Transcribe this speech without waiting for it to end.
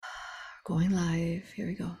Going live. Here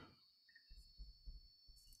we go.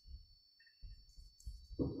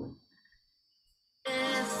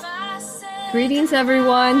 Greetings,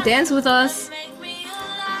 everyone. Dance with us.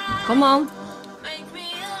 Come on.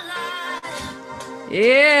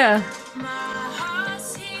 Yeah.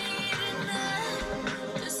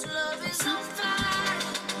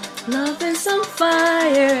 Love is on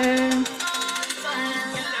fire.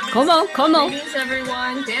 Come on, come on. Greetings,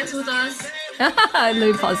 everyone. Dance with us. Let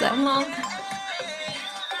me pause that. Come on.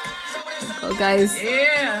 Oh, guys.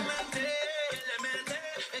 Yeah.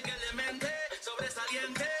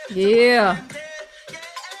 Yeah.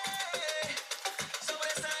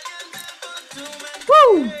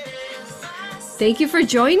 Woo! Thank you for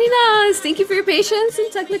joining us. Thank you for your patience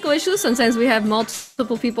and technical issues. Sometimes we have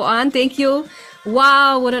multiple people on. Thank you.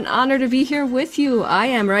 Wow, what an honor to be here with you. I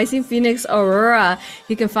am Rising Phoenix Aurora.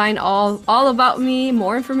 You can find all about me,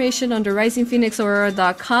 more information under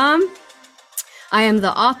risingphoenixaurora.com. I am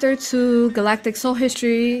the author to Galactic Soul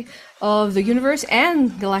History of the Universe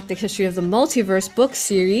and Galactic History of the Multiverse book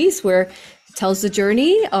series, where it tells the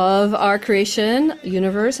journey of our creation,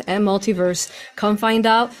 universe, and multiverse. Come find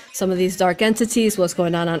out some of these dark entities, what's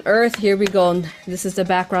going on Earth. Here we go. This is the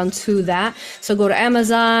background to that. So go to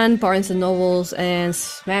Amazon, Barnes and Nobles, and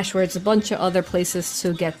Smashwords, a bunch of other places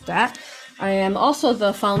to get that. I am also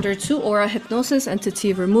the founder to Aura Hypnosis,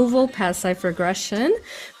 Entity Removal, Past Life Regression,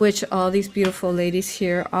 which all these beautiful ladies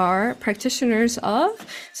here are practitioners of.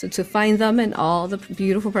 So to find them and all the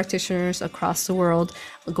beautiful practitioners across the world,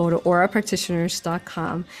 go to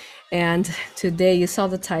aurapractitioners.com. And today, you saw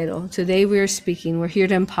the title. Today we are speaking. We're here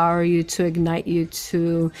to empower you, to ignite you,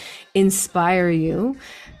 to inspire you,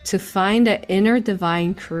 to find that inner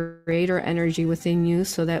divine creator energy within you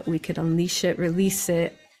so that we could unleash it, release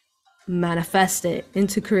it, manifest it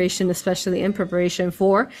into creation, especially in preparation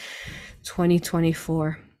for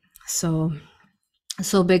 2024. So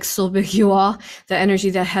big, you all. The energy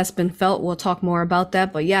that has been felt, we'll talk more about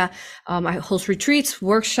that. But yeah, I host retreats,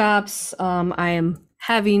 workshops. I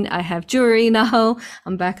have jewelry now.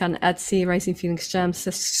 I'm back on Etsy, Rising Phoenix Gems.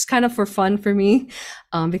 It's just kind of for fun for me,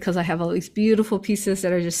 because I have all these beautiful pieces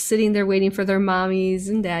that are just sitting there waiting for their mommies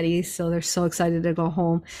and daddies. So they're so excited to go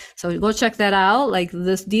home. So go check that out. Like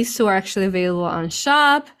these two are actually available on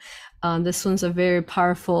shop. This one's a very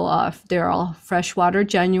powerful, they're all freshwater,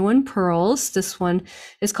 genuine pearls. This one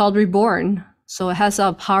is called Reborn. So it has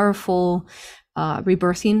a powerful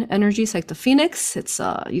rebirthing energies like the phoenix. It's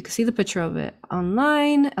you can see the picture of it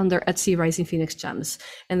online under Etsy, Rising Phoenix Gems.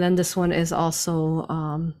 And then this one is also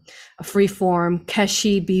a freeform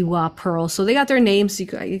Keshi Biwa pearl. So they got their names. You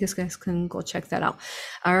guys can go check that out.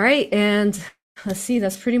 All right, and let's see,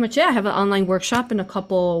 that's pretty much it. I have an online workshop in a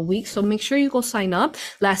couple weeks, so make sure you go sign up.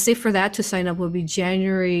 Last day for that to sign up will be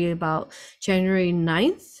January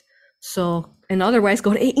 9th. So, and otherwise,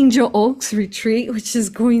 go to Angel Oaks Retreat, which is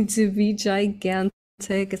going to be gigantic.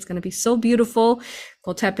 It's going to be so beautiful.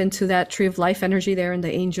 Go tap into that tree of life energy there and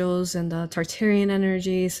the angels and the Tartarian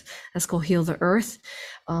energies. Let's go heal the earth.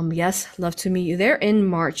 Yes, love to meet you there in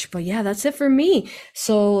March. But yeah, that's it for me.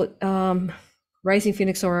 So,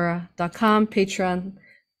 risingphoenixaurora.com, Patreon,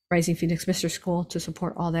 Rising Phoenix Mystery School to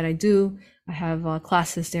support all that I do. I have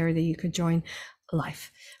classes there that you could join live.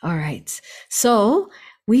 All right. So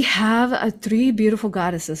we have 3 beautiful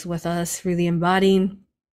goddesses with us, really embodying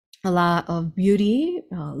a lot of beauty,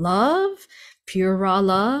 love, pure raw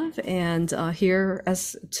love, and here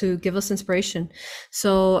as to give us inspiration.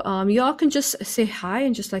 So you all can just say hi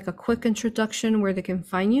and just like a quick introduction where they can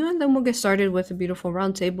find you, and then we'll get started with a beautiful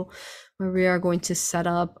roundtable where we are going to set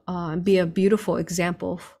up and be a beautiful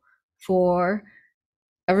example for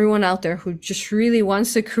everyone out there who just really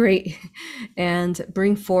wants to create and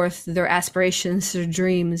bring forth their aspirations, their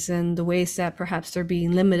dreams, and the ways that perhaps they're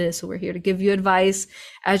being limited. So we're here to give you advice.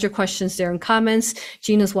 Add your questions there in comments.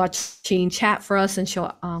 Gina's watching chat for us, and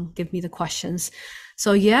she'll give me the questions.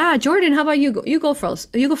 So yeah, Jordan, how about you? You go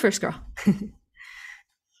first. You go first, girl.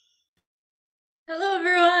 Hello,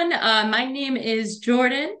 everyone. My name is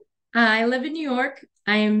Jordan. I live in New York.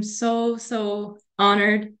 I am so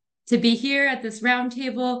honored to be here at this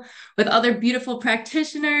roundtable with other beautiful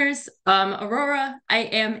practitioners. Aurora, I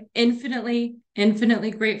am infinitely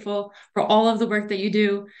grateful for all of the work that you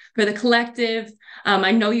do for the collective.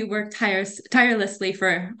 I know you work tirelessly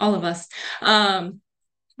for all of us. All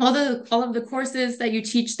of the courses that you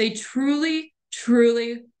teach, they truly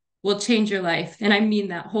will change your life. And I mean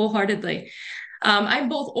that wholeheartedly. I'm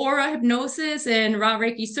both Aura Hypnosis and Raw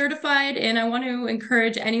Reiki certified, and I want to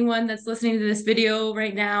encourage anyone that's listening to this video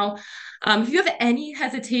right now, if you have any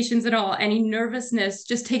hesitations at all, any nervousness,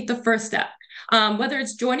 just take the first step. Whether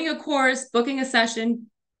it's joining a course, booking a session,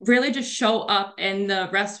 really just show up and the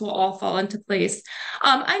rest will all fall into place.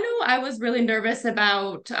 I know I was really nervous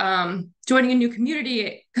about joining a new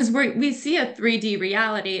community because we see a 3D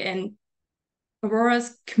reality, and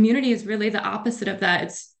Aurora's community is really the opposite of that.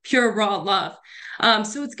 It's pure raw love.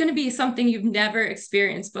 So it's going to be something you've never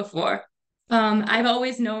experienced before. I've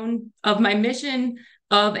always known of my mission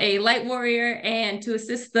of a light warrior and to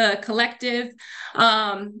assist the collective.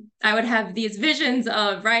 I would have these visions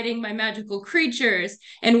of riding my magical creatures.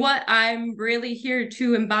 And what I'm really here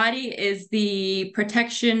to embody is the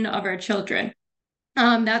protection of our children.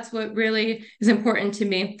 That's what really is important to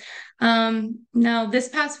me. Now, this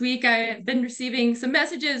past week, I've been receiving some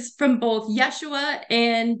messages from both Yeshua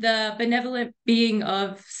and the benevolent being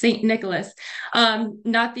of Saint Nicholas,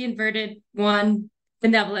 not the inverted one,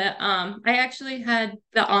 benevolent. I actually had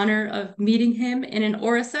the honor of meeting him in an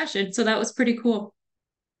aura session, so that was pretty cool.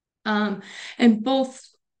 And both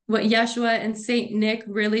what Yeshua and Saint Nick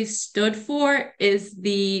really stood for is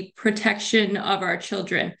the protection of our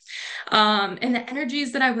children. And the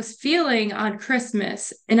energies that I was feeling on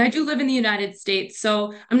Christmas, and I do live in the United States,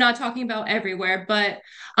 so I'm not talking about everywhere, but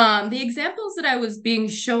the examples that I was being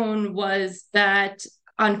shown was that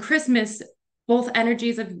on Christmas, both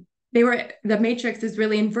energies of the matrix is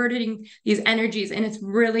really inverting these energies, and it's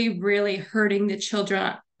really, really hurting the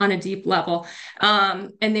children on a deep level.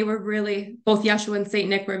 And they were really, both Yeshua and Saint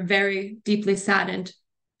Nick were very deeply saddened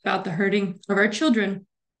about the hurting of our children.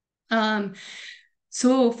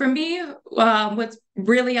 So for me, what's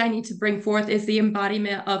really I need to bring forth is the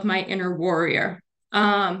embodiment of my inner warrior.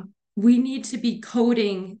 We need to be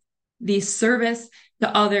coding the service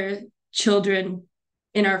to other children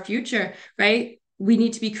in our future, right? We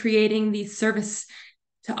need to be creating the service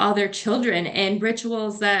to other children, and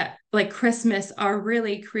rituals that like Christmas are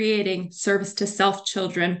really creating service to self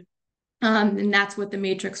children. And that's what the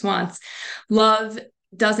Matrix wants. Love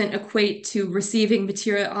doesn't equate to receiving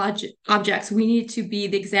material objects. We need to be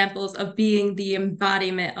the examples of being the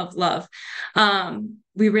embodiment of love.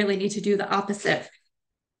 We really need to do the opposite.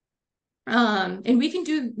 And we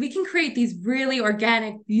can create these really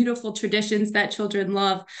organic, beautiful traditions that children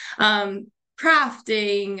love.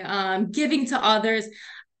 Crafting, giving to others.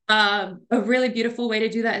 A really beautiful way to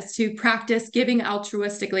do that is to practice giving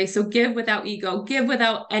altruistically. So give without ego, give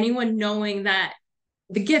without anyone knowing that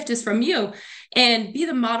the gift is from you, and be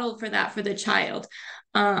the model for that for the child.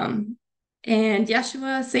 And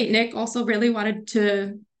Yeshua, Saint Nick also really wanted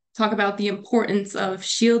to talk about the importance of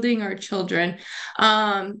shielding our children.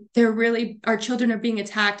 Our children are being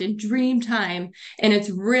attacked in dream time, and it's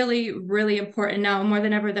really, really important now more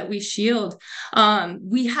than ever that we shield.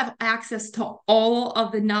 We have access to all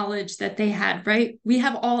of the knowledge that they had, right? We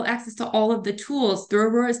have all access to all of the tools through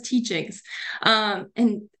Aurora's teachings.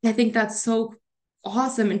 And I think that's so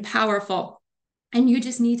awesome and powerful. And you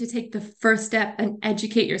just need to take the first step and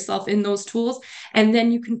educate yourself in those tools, and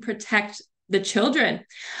then you can protect the children.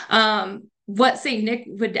 What Saint Nick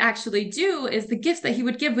would actually do is the gifts that he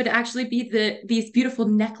would give would actually be these beautiful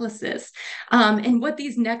necklaces. And what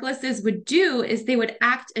these necklaces would do is they would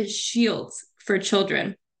act as shields for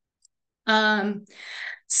children.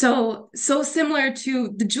 So similar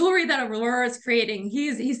to the jewelry that Aurora is creating.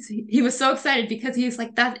 He was so excited because he's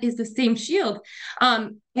like, that is the same shield.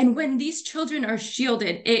 And when these children are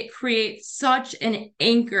shielded, it creates such an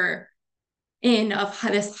anchor of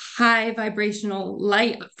this high vibrational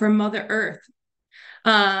light for Mother Earth.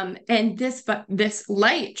 And this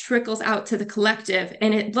light trickles out to the collective,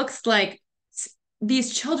 and it looks like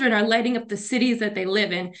these children are lighting up the cities that they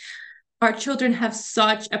live in. Our children have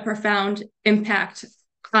such a profound impact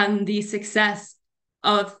on the success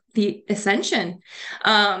of the ascension.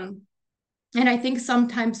 And I think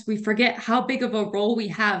sometimes we forget how big of a role we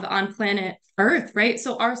have on planet Earth, right?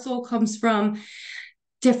 So our soul comes from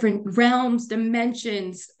different realms,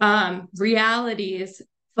 dimensions, realities,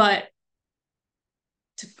 but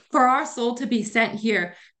for our soul to be sent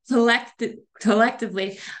here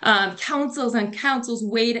collectively, councils and councils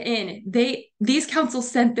weighed in. These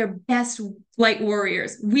councils sent their best light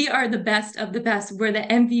warriors. We are the best of the best. We're the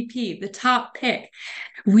MVP, the top pick.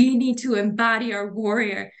 We need to embody our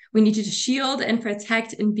warrior. We need to shield and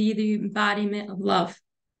protect and be the embodiment of love.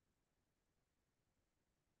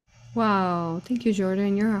 Wow, thank you,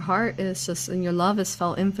 Jordan. Your heart is just, and your love is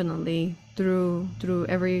felt infinitely through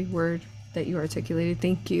every word that you articulated.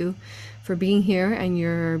 Thank you for being here and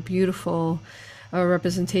your beautiful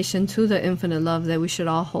representation to the infinite love that we should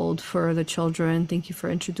all hold for the children. Thank you for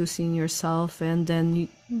introducing yourself, and then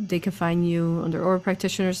they can find you under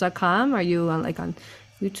aurapractitioners.com. Are you on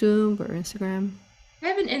YouTube or Instagram? I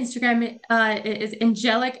have an Instagram. It is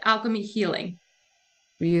Angelic Alchemy Healing.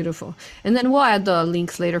 Beautiful. And then we'll add the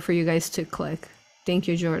links later for you guys to click. Thank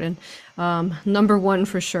you, Jordan. Number one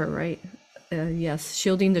for sure, right? Yes,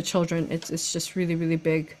 shielding the children. It's just really, really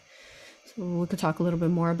big. So we could talk a little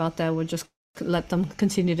bit more about that. We'll just let them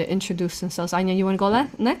continue to introduce themselves. Anya, you want to go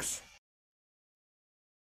next?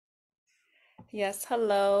 Yes,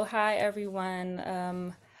 hello. Hi,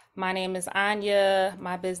 everyone. My name is Anya.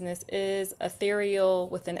 My business is Ethereal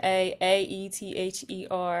with an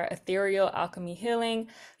A-E-T-H-E-R, Ethereal Alchemy Healing.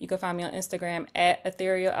 You can find me on Instagram at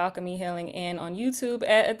Ethereal Alchemy Healing and on YouTube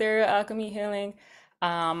at Ethereal Alchemy Healing.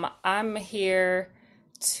 I'm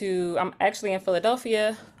actually in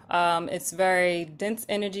Philadelphia. It's very dense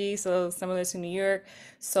energy, so similar to New York.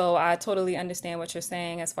 So I totally understand what you're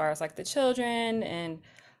saying as far as like the children and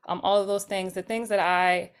all of those things. The things that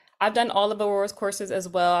I've done all of Aurora's courses as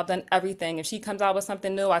well. I've done everything. If she comes out with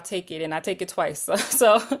something new, I take it and I take it twice. I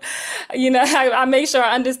make sure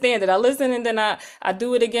I understand it. I listen and then I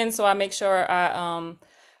do it again. So I make sure I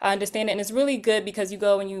understand it. And it's really good because you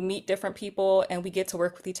go and you meet different people and we get to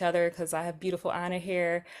work with each other because I have beautiful Anna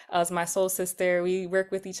here as my soul sister. We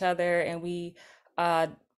work with each other and uh,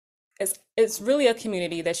 it's really a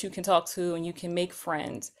community that you can talk to and you can make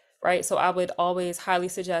friends, right? So I would always highly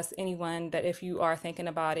suggest anyone that if you are thinking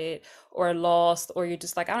about it or lost or you're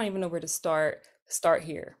just like, I don't even know where to start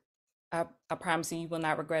here. I promise you, you will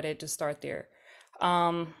not regret it. Just start there.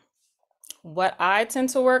 Um, what I tend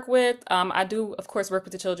to work with, I do, of course, work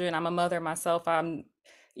with the children. I'm a mother myself.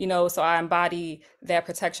 So I embody that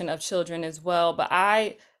protection of children as well. But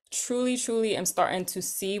I truly, truly am starting to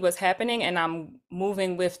see what's happening and I'm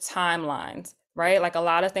moving with timelines, right? Like a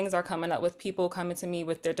lot of things are coming up with people coming to me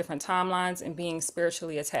with their different timelines and being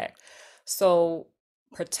spiritually attacked. So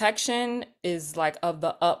protection is like of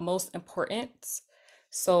the utmost importance.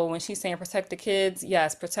 So when she's saying protect the kids,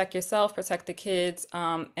 yes, protect yourself, protect the kids,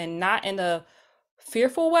 and not in a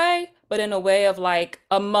fearful way, but in a way of like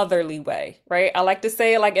a motherly way, right? I like to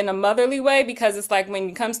say it like in a motherly way because it's like when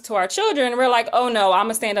it comes to our children, we're like, oh no, I'm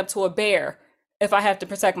gonna stand up to a bear if I have to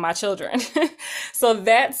protect my children. So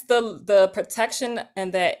that's the protection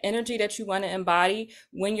and that energy that you want to embody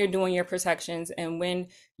when you're doing your protections and when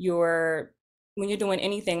you're doing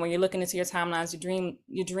anything, when you're looking into your timelines,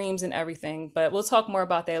 your dreams and everything. But we'll talk more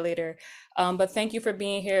about that later. But thank you for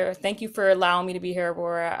being here. Thank you for allowing me to be here,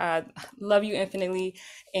 Aurora. I love you infinitely.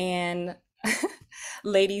 And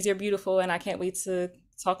ladies, you're beautiful, and I can't wait to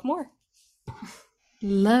talk more.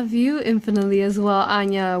 Love you infinitely as well,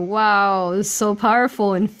 Anya. Wow, it's so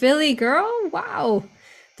powerful in Philly, girl. Wow.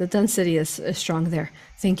 The density is strong there.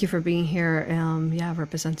 Thank you for being here. Yeah,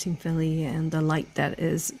 representing Philly and the light that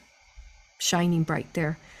is shining bright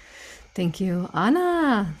there. Thank you.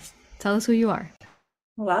 Anna, tell us who you are.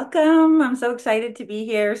 Welcome. I'm so excited to be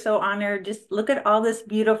here. So honored. Just look at all this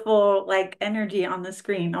beautiful like energy on the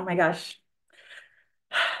screen. Oh my gosh.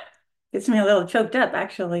 Gets me a little choked up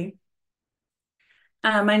actually.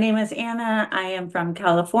 My name is Anna. I am from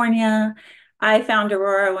California. I found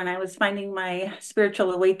Aurora when I was finding my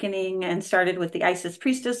spiritual awakening and started with the Isis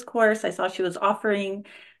Priestess course. I saw she was offering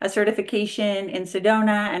a certification in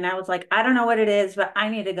Sedona, and I was like, I don't know what it is, but I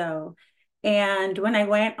need to go. And when I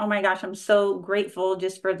went, oh my gosh, I'm so grateful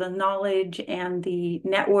just for the knowledge and the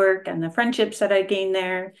network and the friendships that I gained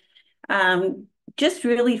there. Um, just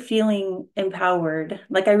really feeling empowered.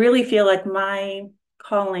 Like I really feel like my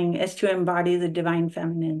calling is to embody the divine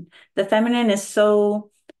feminine. The feminine is so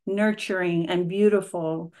nurturing and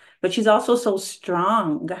beautiful, but she's also so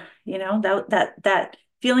strong. That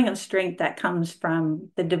feeling of strength that comes from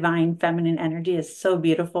the divine feminine energy is so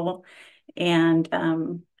beautiful. And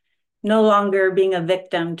no longer being a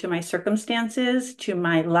victim to my circumstances, to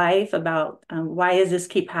my life about why does this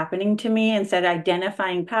keep happening to me, instead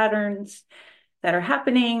identifying patterns that are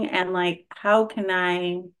happening and like, how can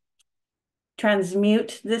I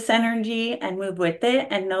transmute this energy and move with it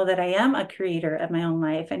and know that I am a creator of my own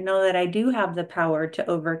life and know that I do have the power to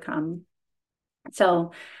overcome.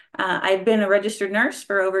 So I've been a registered nurse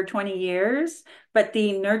for over 20 years, but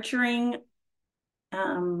the nurturing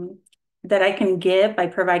that I can give by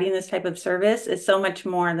providing this type of service is so much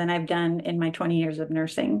more than I've done in my 20 years of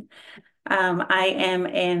nursing. I am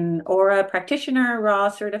an Aura practitioner, Raw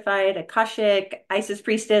certified, Akashic, Isis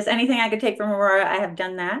priestess, anything I could take from Aurora, I have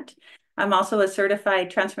done that. I'm also a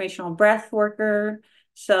certified transformational breath worker,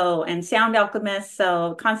 and sound alchemist,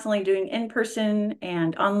 so constantly doing in-person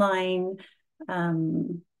and online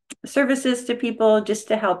services to people just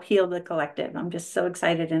to help heal the collective. I'm just so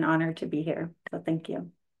excited and honored to be here. So thank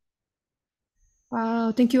you.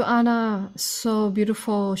 Wow, thank you, Anna. So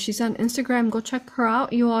beautiful. She's on Instagram. Go check her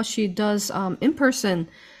out, you all. She does in-person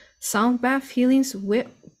sound bath healings with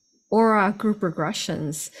Aura group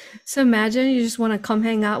regressions. So imagine you just want to come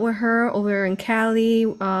hang out with her over in Cali.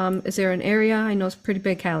 Is there an area? I know it's pretty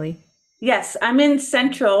big, Cali. Yes, I'm in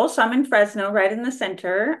Central, so I'm in Fresno, right in the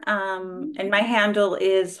center. And my handle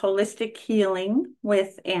is Holistic Healing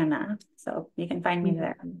with Anna. So you can find me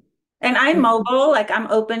there. And I'm mobile, like I'm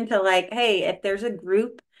open to like, hey, if there's a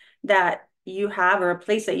group that you have or a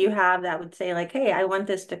place that you have that would say like, hey, I want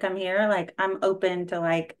this to come here, like I'm open to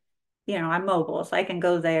like, I'm mobile, so I can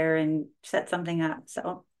go there and set something up.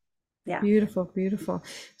 So yeah. Beautiful, beautiful.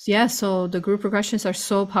 Yeah, so the group regressions are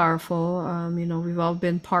so powerful. We've all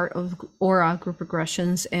been part of Aura group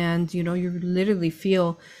regressions, and you literally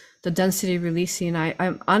feel the density releasing.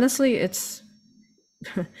 I'm honestly, it's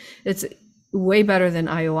it's way better than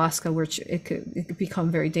ayahuasca, which it could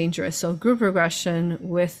become very dangerous. So group regression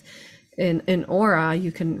with in Aura,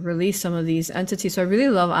 you can release some of these entities. So I really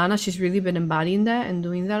love Anna. She's really been embodying that and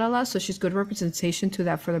doing that a lot. So she's good representation to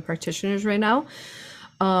that for the practitioners right now.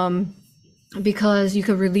 Because you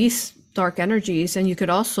could release dark energies, and you could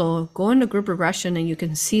also go into group regression and you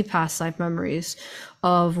can see past life memories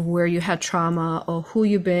of where you had trauma or who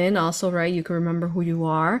you've been also, right? You can remember who you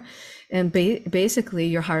are. And basically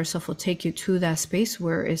your higher self will take you to that space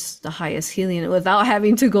where it's the highest healing without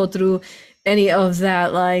having to go through any of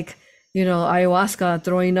that, like, ayahuasca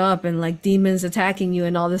throwing up and like demons attacking you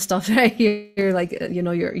and all this stuff right here. Like,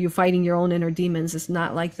 you're fighting your own inner demons. It's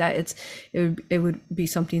not like that. It would be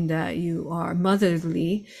something that you are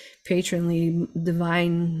motherly, patronly,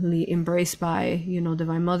 divinely embraced by,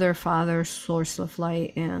 divine mother, father, source of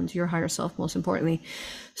light, and your higher self, most importantly.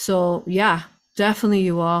 So yeah, definitely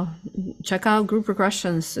you all check out group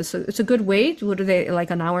regressions. It's a good wait. What are they,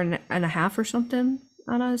 like an hour and a half or something?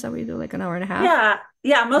 Anna, is that what you do? Like an hour and a half?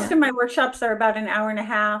 Yeah. Most of my workshops are about an hour and a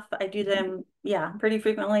half. I do them, pretty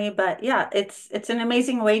frequently. But yeah, it's an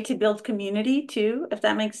amazing way to build community too, if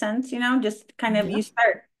that makes sense. Just kind of you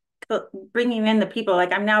start bringing in the people.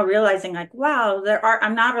 Like I'm now realizing, like, wow,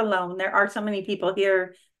 I'm not alone. There are so many people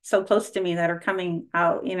here, so close to me that are coming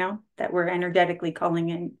out. That we're energetically calling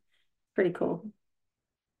in. Pretty cool.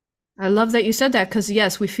 I love that you said that, because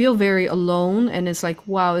yes, we feel very alone, and it's like,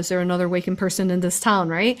 wow, is there another waking person in this town,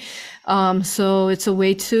 right? So it's a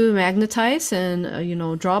way to magnetize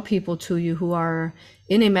and draw people to you who are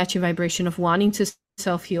in a matching vibration of wanting to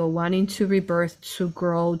self-heal, wanting to rebirth, to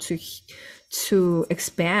grow, to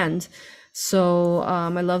expand. So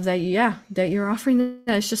I love that, that you're offering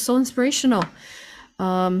that. It's just so inspirational.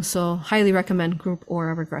 So highly recommend group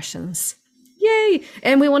Aura regressions. Yay!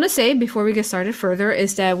 And we want to say before we get started further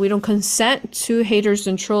is that we don't consent to haters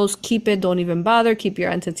and trolls. Keep it. Don't even bother. Keep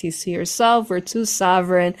your entities to yourself. We're too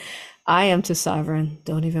sovereign. I am too sovereign.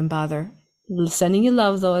 Don't even bother. Sending you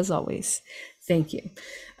love though, as always. Thank you.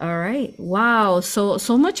 All right. Wow. So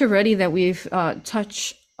much already that we've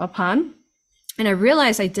touched upon. And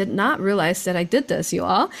I did not realize that I did this, you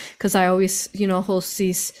all, because I always, host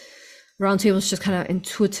these roundtables just kind of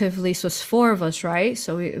intuitively. So it's 4 of us, right?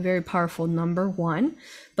 So very powerful number 1.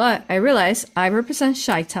 But I realized I represent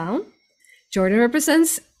Chi-Town, Jordan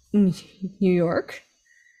represents New York,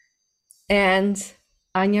 and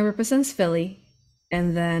Anya represents Philly,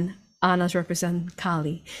 and then Anna's represent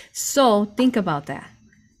Cali. So think about that.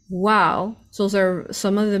 Wow. So those are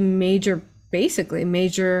some of the major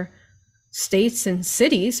states and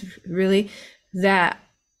cities, really, that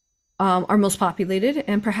are most populated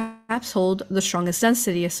and perhaps hold the strongest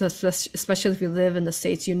density, especially if you live in the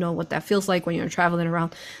States. You know what that feels like when you're traveling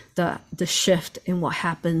around, the shift in what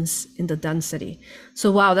happens in the density.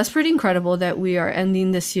 So wow, that's pretty incredible that we are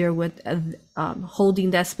ending this year with holding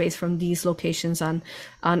that space from these locations on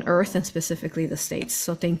Earth, and specifically the States.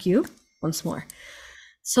 So thank you once more.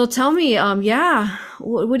 So tell me,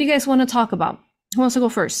 what do you guys want to talk about? Who wants to go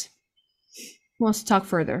first? Who wants to talk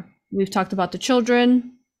further? We've talked about the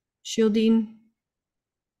children, shielding.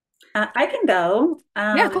 I can go.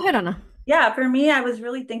 Yeah, go ahead, Anna. Yeah, for me, I was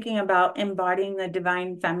really thinking about embodying the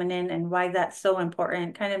divine feminine and why that's so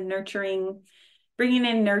important, kind of bringing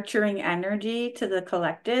in nurturing energy to the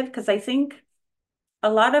collective. Because I think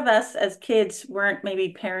a lot of us as kids weren't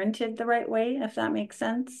maybe parented the right way, if that makes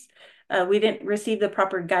sense. We didn't receive the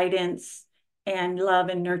proper guidance and love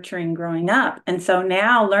and nurturing growing up. And so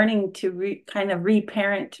now learning to kind of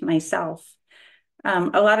reparent myself.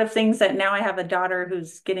 A lot of things that now I have a daughter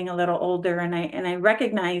who's getting a little older, and I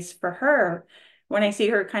recognize for her, when I see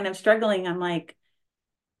her kind of struggling, I'm like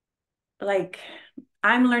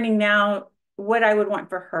I'm learning now what I would want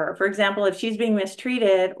for her. For example, if she's being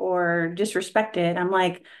mistreated or disrespected, I'm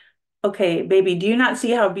like, okay, baby, do you not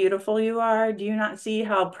see how beautiful you are? Do you not see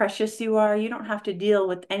how precious you are? You don't have to deal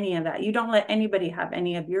with any of that. You don't let anybody have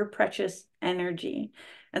any of your precious energy.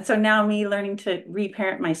 And so now me learning to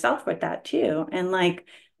reparent myself with that too. And like,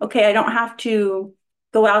 okay, I don't have to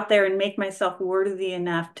go out there and make myself worthy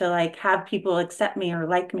enough to like have people accept me or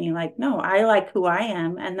like me. Like, no, I like who I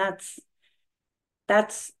am. And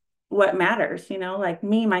that's what matters, you know, like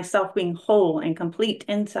me, myself being whole and complete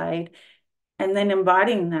inside, and then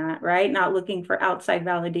embodying that, right? Not looking for outside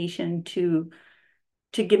validation to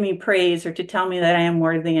give me praise or to tell me that I am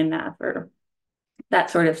worthy enough or that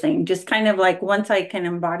sort of thing. Just kind of like once I can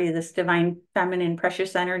embody this divine feminine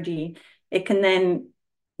precious energy, it can then,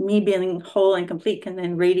 me being whole and complete can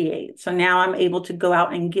then radiate. So now I'm able to go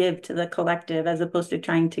out and give to the collective as opposed to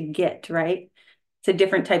trying to get, right? It's a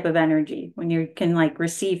different type of energy when you can like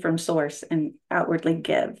receive from source and outwardly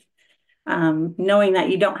give. Knowing that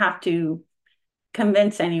you don't have to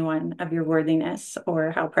convince anyone of your worthiness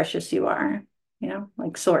or how precious you are, you know,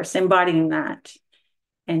 like source, embodying that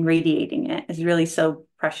and radiating it is really so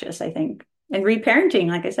precious, I think. And reparenting,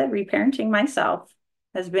 like I said, reparenting myself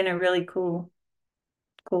has been a really cool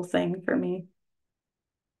thing for me.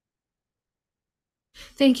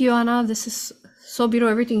 Thank you, Anna. This is so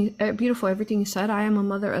beautiful. Everything you said. I am a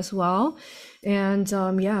mother as well, and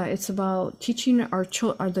yeah, it's about teaching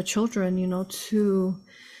the children, you know, to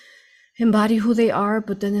embody who they are.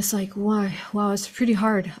 But then it's like, wow, it's pretty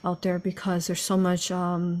hard out there because there's so much.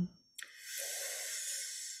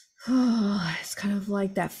 It's kind of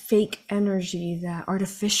like that fake energy, that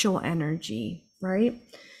artificial energy, right?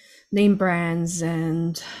 Name brands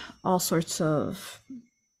and all sorts of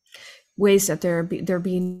ways that they're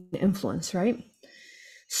being influenced, right?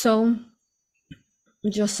 So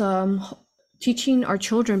just teaching our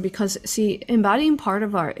children, because see, embodying part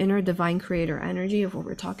of our inner divine creator energy of what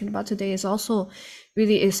we're talking about today is also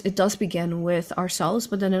really it does begin with ourselves,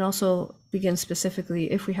 but then it also begins specifically,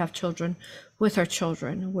 if we have children, with our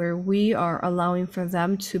children, where we are allowing for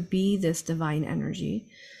them to be this divine energy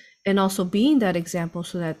and also being that example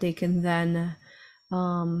so that they can then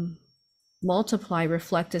multiply,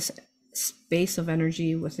 reflect this space of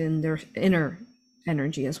energy within their inner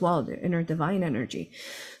energy as well, their inner divine energy.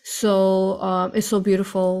 So it's so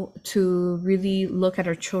beautiful to really look at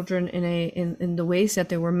our children in the ways that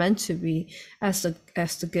they were meant to be, as the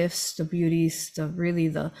gifts, the beauties,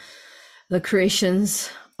 the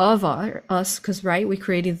creations of us, because right, we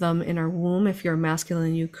created them in our womb. If you're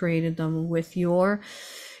masculine, you created them with your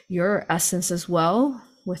essence as well,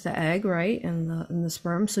 with the egg, right, and the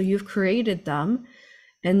sperm. So you've created them.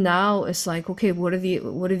 And now it's like, okay, what are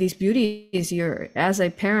these beauties? You're, as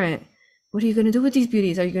a parent, what are you going to do with these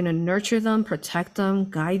beauties? Are you going to nurture them, protect them,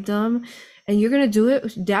 guide them? And you're going to do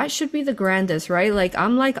it. That should be the grandest, right? Like,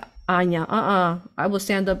 I'm like Anya, I will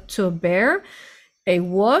stand up to a bear, a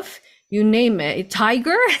wolf, you name it, a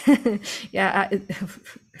tiger. Yeah,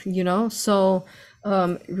 you know, so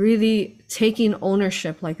really taking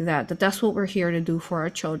ownership like that's what we're here to do for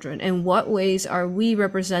our children. And what ways are we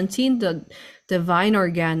representing the divine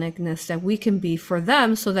organicness that we can be for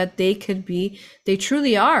them, so that they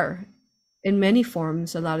truly are, in many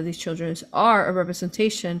forms, a lot of these children are a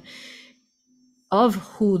representation of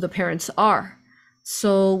who the parents are.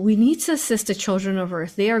 So we need to assist the children of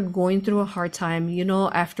Earth. They are going through a hard time, you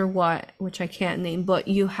know, after what, which I can't name, but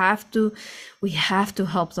we have to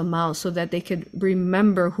help them out so that they could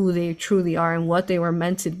remember who they truly are and what they were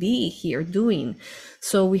meant to be here doing.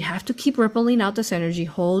 So we have to keep rippling out this energy,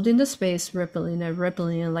 holding the space, rippling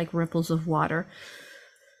it like ripples of water,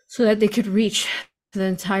 so that they could reach the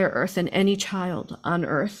entire Earth and any child on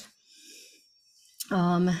Earth.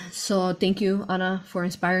 So thank you, Anna, for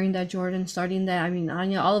inspiring that, Jordan, starting that. I mean,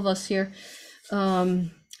 Anya, all of us here.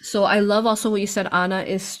 So I love also what you said, Anna,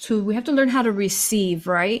 we have to learn how to receive,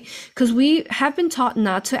 right? Because we have been taught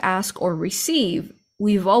not to ask or receive.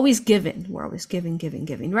 We've always given. We're always giving,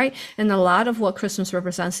 right? And a lot of what Christmas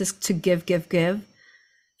represents is to give.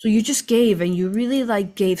 So you just gave, and you really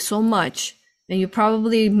like gave so much, and you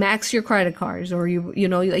probably maxed your credit cards, or you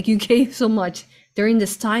know, like you gave so much during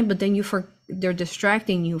this time, but then they're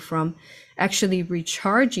distracting you from actually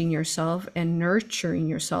recharging yourself and nurturing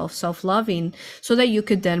yourself, self-loving, so that you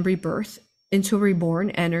could then rebirth into reborn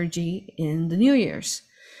energy in the New Year's.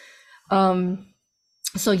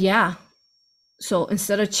 So yeah, so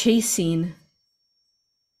instead of chasing,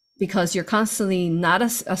 because you're constantly not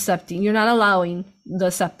accepting, you're not allowing the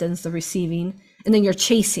acceptance, the receiving, and then you're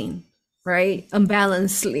chasing, right,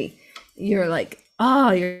 unbalancedly. You're like,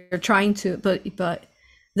 you're trying to, but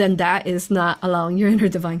then that is not allowing your inner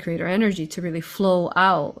divine creator energy to really flow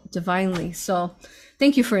out divinely. So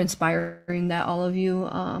thank you for inspiring that, all of you.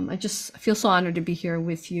 I just feel so honored to be here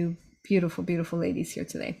with you, beautiful, beautiful ladies here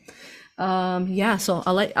today. Yeah, so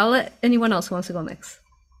I'll let anyone else who wants to go next.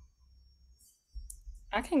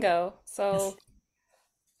 I can go. Yes. So,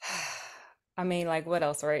 I mean, like, what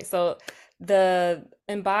else, right? So, the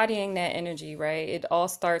embodying that energy, right? It all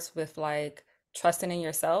starts with like trusting in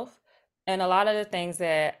yourself. And a lot of the things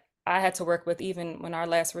that I had to work with, even when our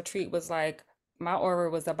last retreat was like, my aura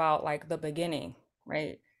was about like the beginning,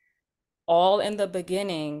 right? All in the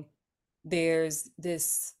beginning, there's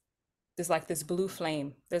this like this blue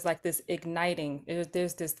flame. There's like this igniting.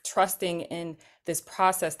 There's this trusting in this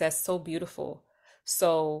process that's so beautiful.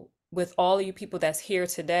 So with all of you people that's here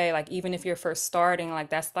today, like even if you're first starting,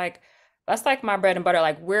 like that's like my bread and butter.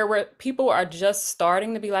 Like where people are just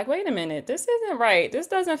starting to be like, wait a minute, this isn't right. This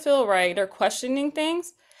doesn't feel right. They're questioning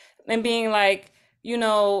things and being like,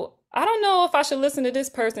 I don't know if I should listen to this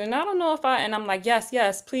person, and I don't know if and I'm like, yes,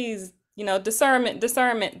 yes, please, discernment,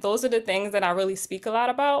 discernment. Those are the things that I really speak a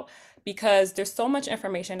lot about because there's so much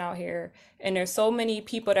information out here and there's so many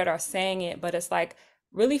people that are saying it, but it's like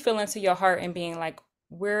really feel into your heart and being like,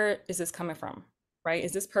 where is this coming from? Right?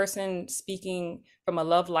 Is this person speaking from a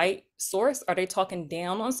love light source? Are they talking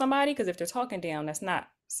down on somebody? Because if they're talking down, that's not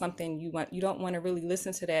something you want. You don't want to really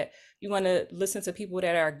listen to that. You want to listen to people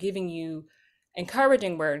that are giving you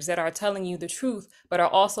encouraging words, that are telling you the truth, but are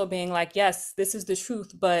also being like, yes, this is the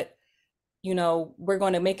truth, but we're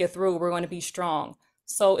going to make it through. We're going to be strong.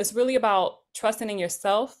 So it's really about trusting in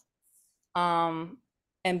yourself, um,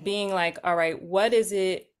 and being like, all right, what is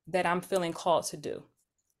it that I'm feeling called to do?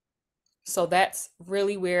 So that's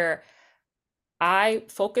really where I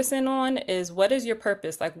focus in on is what is your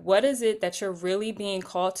purpose? Like, what is it that you're really being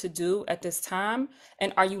called to do at this time?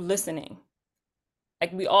 And are you listening?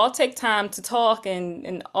 Like, we all take time to talk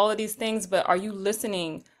and all of these things, but are you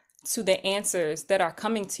listening to the answers that are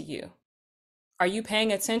coming to you? Are you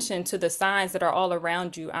paying attention to the signs that are all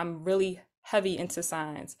around you? I'm really heavy into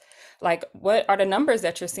signs. Like, what are the numbers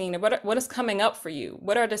that you're seeing? What is coming up for you?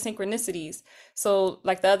 What are the synchronicities? So,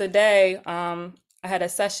 like the other day, I had a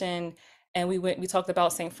session and we talked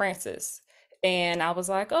about St. Francis. And I was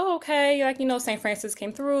like, oh, okay. Like, St. Francis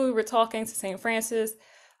came through. We were talking to St. Francis.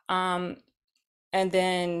 Um, and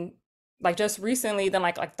then like just recently, then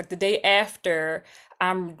like the day after,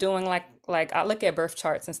 I'm doing like I look at birth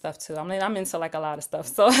charts and stuff too. I mean, I'm into like a lot of stuff.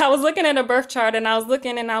 So I was looking at a birth chart and I was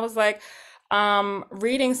looking and I was like,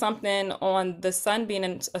 reading something on the sun being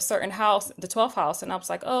in a certain house, the 12th house, and I was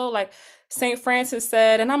like, oh, like St. Francis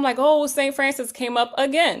said, and I'm like, oh, St. Francis came up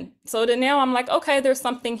again. So then now I'm like, okay, there's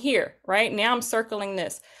something here, right? Now I'm circling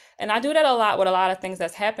this. And I do that a lot with a lot of things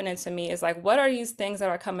that's happening to me is like, what are these things that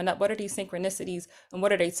are coming up? What are these synchronicities and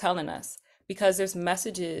what are they telling us? Because there's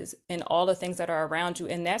messages in all the things that are around you,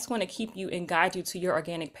 and that's going to keep you and guide you to your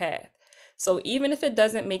organic path. So even if it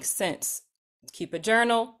doesn't make sense, keep a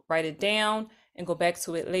journal, write it down, and go back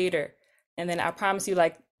to it later. And then I promise you,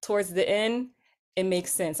 like towards the end, it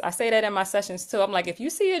makes sense. I say that in my sessions too. I'm like, if you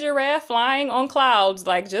see a giraffe flying on clouds,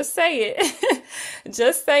 like just say it.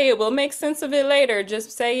 Just say it. We'll make sense of it later.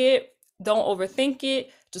 Just say it. Don't overthink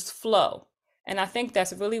it. Just flow. And I think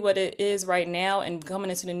that's really what it is right now. And coming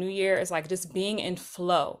into the new year is like just being in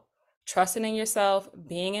flow, trusting in yourself,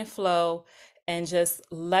 being in flow, and just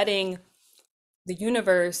letting the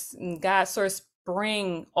universe and God source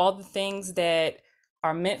bring all the things that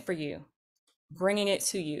are meant for you, bringing it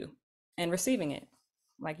to you and receiving it,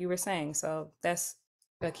 like you were saying. So that's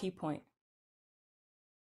a key point.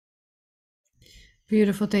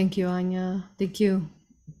 Beautiful. Thank you, Anya. Thank you.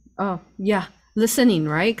 Oh, yeah. Listening,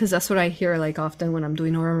 right? Because that's what I hear like often when I'm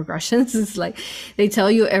doing oral regressions. It's like they tell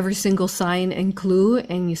you every single sign and clue,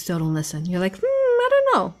 and you still don't listen. You're like, I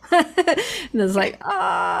don't know. And it's like,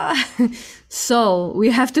 So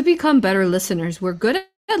we have to become better listeners. We're good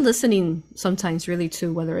at listening sometimes, really,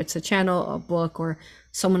 to whether it's a channel, a book, or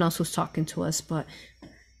someone else who's talking to us, but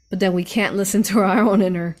then we can't listen to our own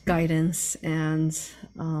inner guidance and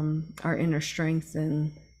our inner strength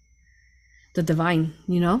and the divine,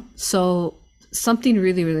 So something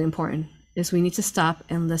really, really important is we need to stop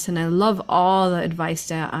and listen. I love all the advice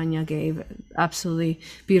that Anya gave. Absolutely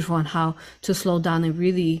beautiful on how to slow down and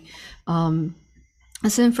really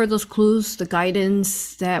listen for those clues, the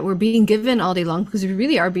guidance that we're being given all day long, because we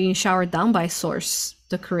really are being showered down by Source,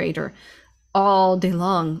 the Creator, all day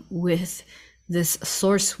long with this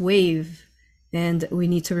source wave. And we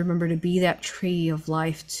need to remember to be that tree of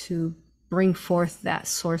life, to bring forth that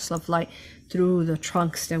source of light through the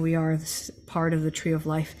trunks that we are, this part of the tree of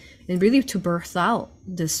life, and really to birth out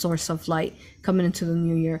this source of light coming into the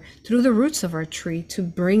new year through the roots of our tree, to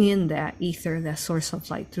bring in that ether, that source of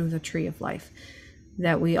light through the tree of life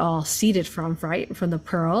that we all seeded from, right? From the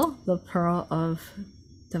pearl of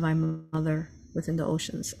Divine Mother within the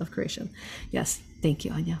oceans of creation. Yes, thank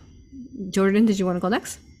you, Anya. Jordan, did you want to go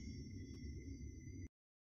next?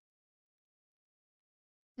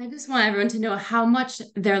 I just want everyone to know how much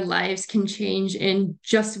their lives can change in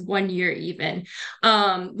just 1 year, even.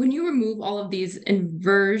 When you remove all of these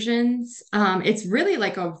inversions, it's really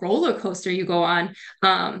like a roller coaster you go on.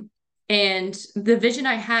 And the vision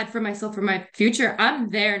I had for myself for my future, I'm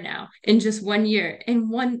there now in just 1 year. In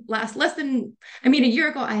one last less than, I mean, a year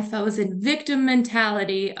ago, I thought I was in victim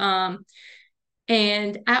mentality.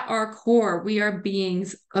 And at our core, we are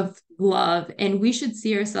beings of love and we should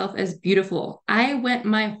see ourselves as beautiful. I went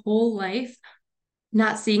my whole life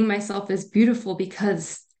not seeing myself as beautiful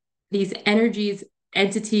because these energies,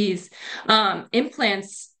 entities,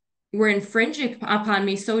 implants were infringing upon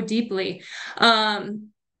me so deeply.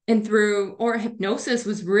 And through or hypnosis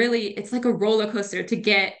was really, it's like a roller coaster to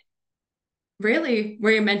get really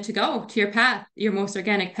where you're meant to go, to your path, your most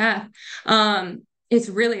organic path. It's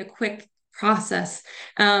really a quick process,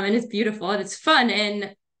 and it's beautiful and it's fun,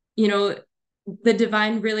 and you know the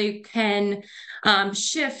divine really can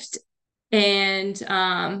shift and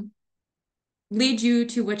lead you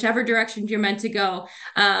to whichever direction you're meant to go.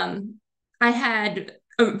 I had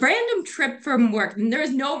a random trip from work, and there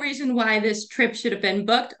is no reason why this trip should have been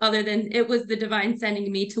booked other than it was the divine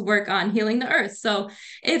sending me to work on healing the earth. So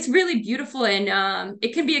it's really beautiful, and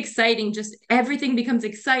it can be exciting. Just everything becomes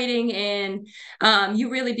exciting, and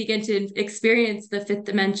you really begin to experience the fifth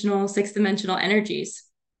dimensional, sixth dimensional energies.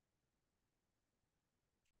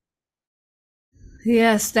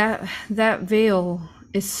 Yes, that veil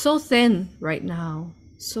is so thin right now.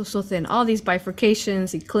 So thin. All these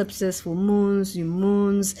bifurcations, eclipses, full moons, new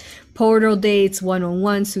moons, portal dates,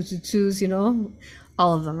 111, 222s,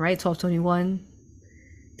 all of them, right? 1221.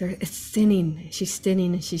 It's thinning. She's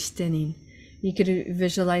thinning and she's thinning. You could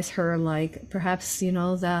visualize her like perhaps,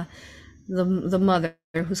 the mother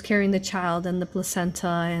who's carrying the child and the placenta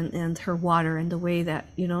and her water, and the way that,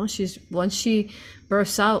 she's, once she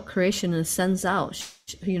births out creation and sends out,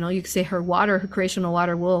 you could say her water, her creational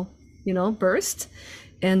water will, burst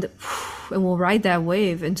and we'll ride that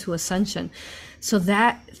wave into ascension. So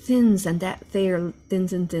that thins and that there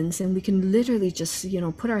thins and thins, and we can literally just,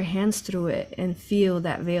 put our hands through it and feel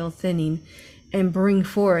that veil thinning and bring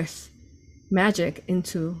forth magic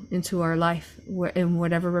into our life, in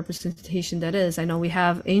whatever representation that is. I know we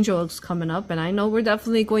have angels coming up, and I know we're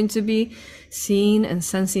definitely going to be seeing and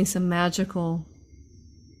sensing some magical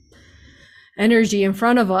energy in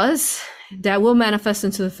front of us that will manifest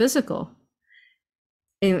into the physical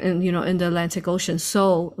in the Atlantic Ocean.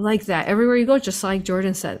 So like that, everywhere you go, just like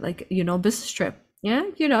Jordan said, like, business trip. Yeah,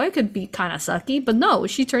 it could be kind of sucky, but no,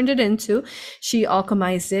 she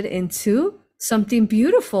alchemized it into something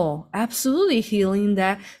beautiful, absolutely healing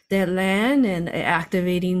that land and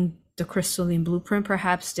activating the crystalline blueprint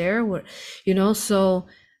perhaps there, so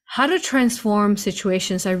how to transform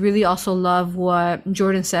situations. I really also love what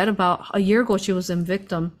Jordan said about a year ago, she was in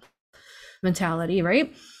victim mentality,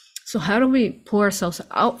 right? So how do we pull ourselves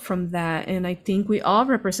out from that? And I think we all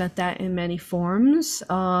represent that in many forms,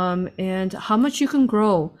 and how much you can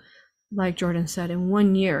grow, like Jordan said, in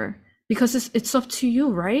 1 year. Because it's up to you,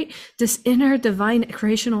 right? This inner divine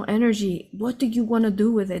creational energy, what do you want to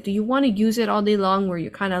do with it? Do you want to use it all day long where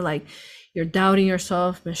you're kind of like, you're doubting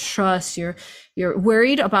yourself, mistrust, you're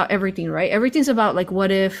worried about everything, right? Everything's about like,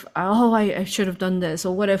 what if, I should have done this,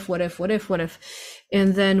 or what if?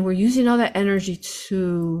 And then we're using all that energy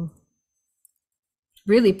to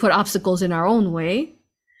really put obstacles in our own way,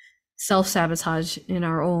 self-sabotage in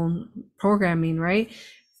our own programming, right?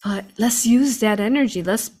 But let's use that energy,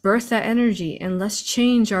 let's birth that energy, and let's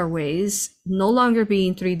change our ways, no longer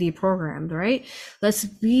being 3D programmed, right? Let's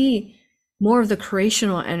be more of the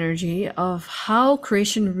creational energy of how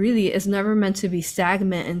creation really is never meant to be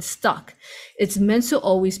stagnant and stuck. It's meant to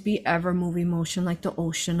always be ever moving motion, like the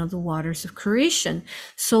ocean of the waters of creation.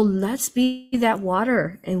 So let's be that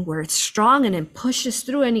water, and where it's strong and it pushes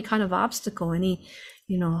through any kind of obstacle, any,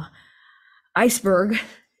 iceberg,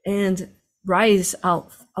 and rise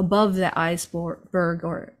out above that iceberg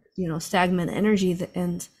or stagnant energy,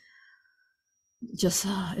 and just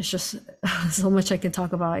it's just so much I can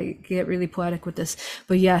talk about. I get really poetic with this,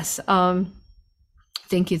 but yes,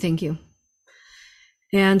 thank you.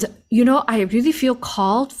 And I really feel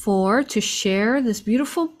called to share this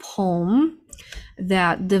beautiful poem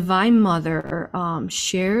that Divine Mother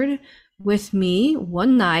shared with me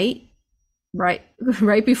one night, right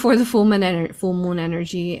before the full moon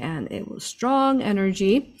energy, and it was strong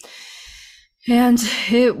energy, and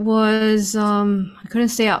it was I couldn't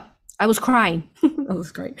stay up. I was crying. I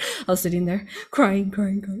was sitting there crying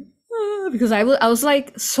because I was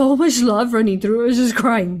like, so much love running through. I was just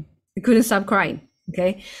crying. I couldn't stop crying.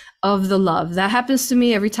 okay, of the love. That happens to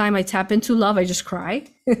me every time I tap into love, I just cry.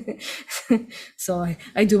 So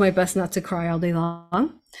I do my best not to cry all day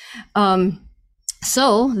long.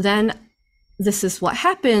 So then this is what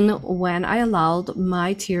happened when I allowed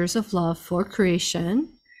my tears of love for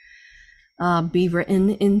creation be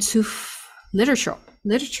written into literature,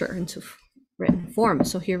 into written form.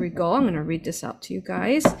 So here we go. I'm going to read this out to you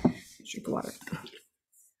guys. Drink water.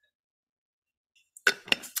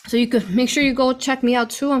 So you could make sure you go check me out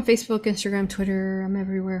too on Facebook, Instagram, Twitter. I'm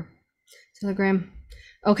everywhere. Telegram.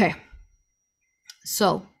 Okay.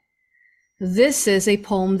 So this is a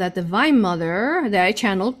poem that Divine Mother, that I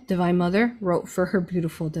channeled, Divine Mother, wrote for her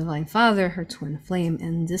beautiful Divine Father, her twin flame.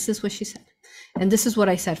 And this is what she said. And this is what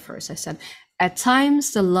I said first. I said, at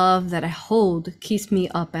times the love that I hold keeps me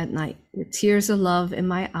up at night with tears of love in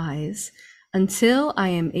my eyes until I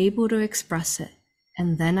am able to express it.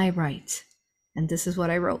 And then I write. And this is what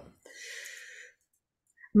I wrote.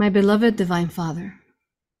 My beloved Divine Father,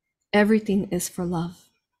 everything is for love.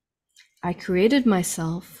 I created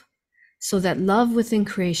myself so that love within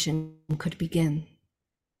creation could begin.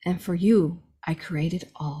 And for you, I created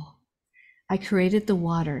all. I created the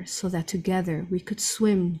water so that together we could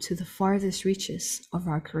swim to the farthest reaches of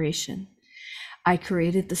our creation. I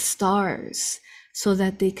created the stars so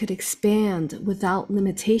that they could expand without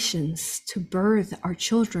limitations to birth our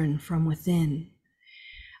children from within.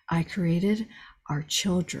 I created our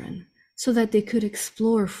children so that they could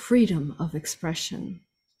explore freedom of expression.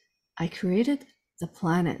 I created the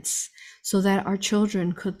planets so that our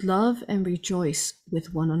children could love and rejoice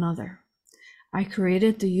with one another. I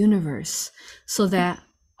created the universe so that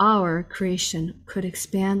our creation could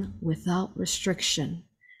expand without restriction.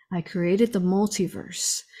 I created the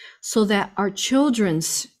multiverse so that our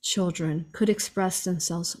children's children could express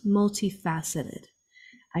themselves multifaceted.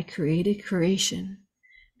 I created creation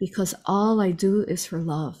because all I do is for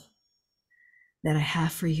love that I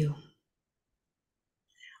have for you.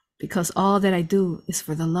 Because all that I do is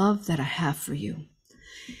for the love that I have for you.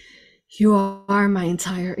 You are my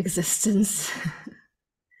entire existence.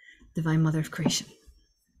 Divine Mother of Creation.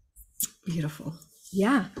 Beautiful.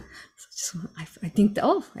 Yeah. I think that,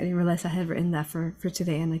 I didn't realize I had written that for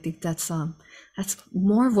today. And I think that's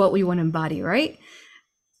more of what we want to embody, right?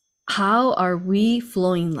 How are we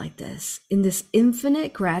flowing like this in this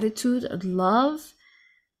infinite gratitude of love?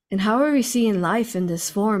 And how are we seeing life in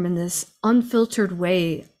this form, in this unfiltered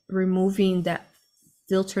way, removing that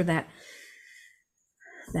filter, that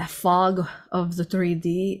fog of the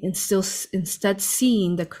 3D, and instead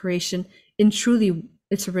seeing the creation in truly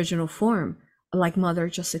its original form, like Mother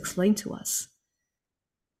just explained to us.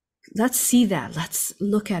 Let's see that. Let's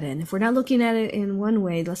look at it. And if we're not looking at it in one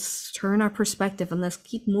way, let's turn our perspective and let's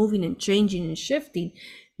keep moving and changing and shifting,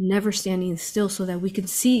 never standing still, so that we can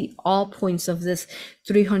see all points of this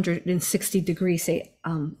 360 degree, say,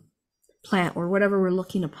 plant or whatever we're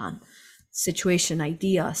looking upon, situation,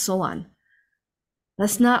 idea, so on.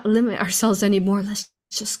 Let's not limit ourselves anymore. Let's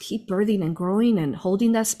just keep birthing and growing and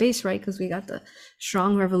holding that space, right? Because we got the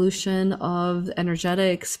strong revolution of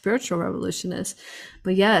energetic spiritual revolutionists.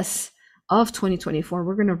 But yes, of 2024,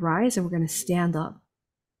 we're going to rise and we're going to stand up.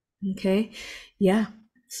 Okay. Yeah.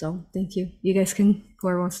 So thank you. You guys can,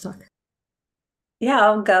 whoever wants to talk. Yeah,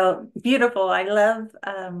 I'll go. Beautiful. I love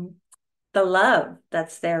the love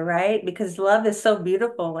that's there, right? Because love is so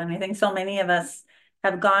beautiful. And I think so many of us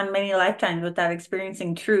have gone many lifetimes without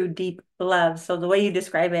experiencing true, deep love. So the way you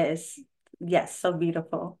describe it is, yes, so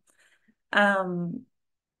beautiful.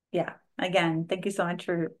 Yeah, again, thank you so much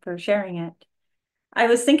for sharing it. I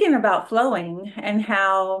was thinking about flowing and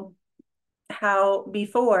how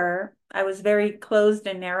before I was very closed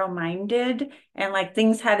and narrow-minded, and like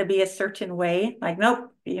things had to be a certain way. Like,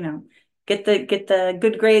 nope, get the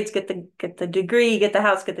good grades, get the degree, get the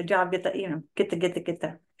house, get the job, get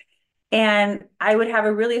the. And I would have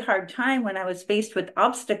a really hard time when I was faced with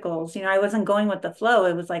obstacles. I wasn't going with the flow.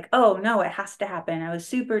 It was like, oh no, it has to happen. I was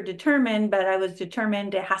super determined, but I was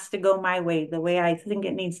determined it has to go my way, the way I think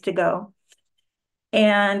it needs to go.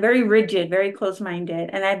 And very rigid, very close-minded.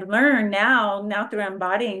 And I've learned now through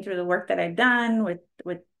embodying, through the work that I've done with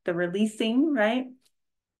the releasing, right?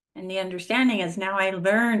 And the understanding is now I've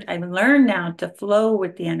learned now to flow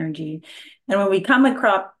with the energy. And when we come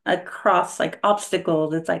across like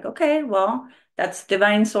obstacles, it's like, okay, well, that's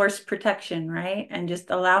divine source protection, right? And just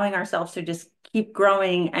allowing ourselves to just keep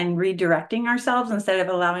growing and redirecting ourselves instead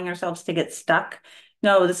of allowing ourselves to get stuck.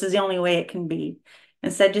 No, this is the only way it can be.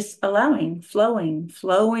 Instead, just allowing,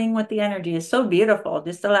 flowing with the energy is so beautiful.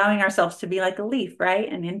 Just allowing ourselves to be like a leaf,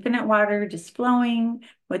 right? And infinite water, just flowing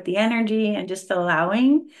with the energy and just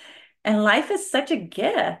allowing. And life is such a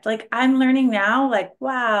gift. Like I'm learning now, like,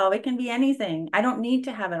 wow, it can be anything. I don't need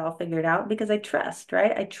to have it all figured out because I trust,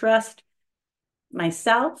 right? I trust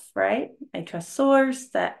myself, right? I trust source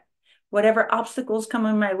that whatever obstacles come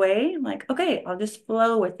in my way, I'm like, okay, I'll just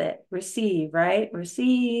flow with it, receive, right?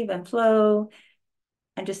 Receive and flow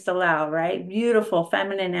and just allow, right? Beautiful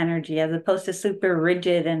feminine energy as opposed to super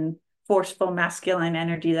rigid and forceful masculine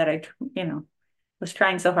energy that was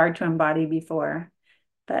trying so hard to embody before.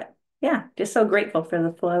 But yeah, just so grateful for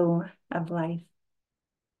the flow of life.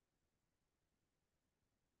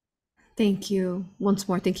 Thank you. Once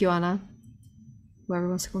more, thank you, Anna. Whoever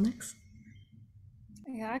wants to go next.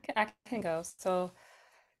 Yeah, I can go. So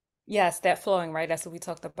yes, that flowing, right? That's what we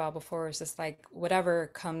talked about before. It's just like whatever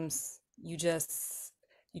comes, you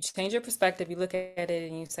change your perspective, you look at it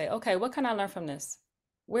and you say, okay, what can I learn from this?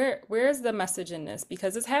 Where's the message in this?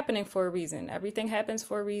 Because it's happening for a reason. Everything happens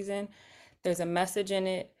for a reason. There's a message in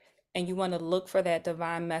it, and you want to look for that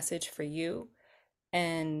divine message for you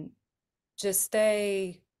and just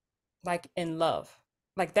stay like in love.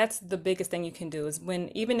 Like that's the biggest thing you can do is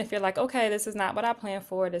when even if you're like, okay, this is not what I planned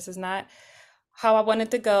for, this is not how I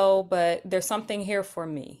wanted to go, but there's something here for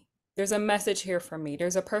me. There's a message here for me.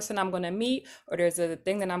 There's a person I'm going to meet, or there's a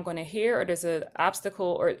thing that I'm going to hear, or there's an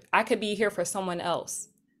obstacle, or I could be here for someone else,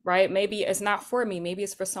 right? Maybe it's not for me. Maybe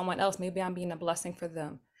it's for someone else. Maybe I'm being a blessing for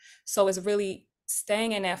them. So it's really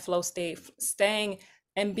staying in that flow state, staying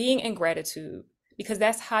and being in gratitude, because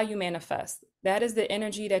that's how you manifest. That is the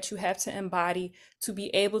energy that you have to embody to be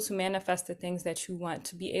able to manifest the things that you want,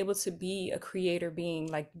 to be able to be a creator being.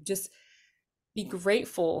 Like just be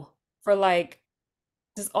grateful for like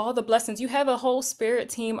just all the blessings. You have a whole spirit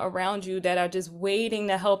team around you that are just waiting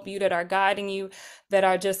to help you, that are guiding you, that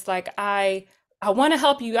are just like, I want to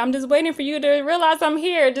help you. I'm just waiting for you to realize I'm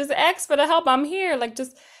here. Just ask for the help. I'm here. Like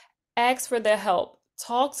just ask for their help.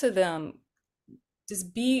 Talk to them.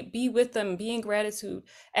 Just be with them. Be in gratitude.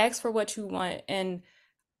 Ask for what you want. And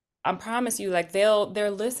I promise you, like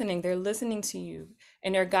they're listening. They're listening to you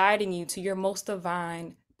and they're guiding you to your most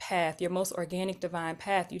divine path, your most organic divine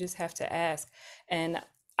path. You just have to ask. And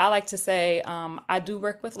I like to say, I do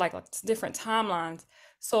work with like different timelines.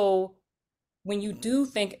 So when you do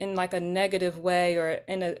think in like a negative way or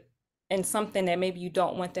in something that maybe you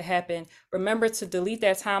don't want to happen, remember to delete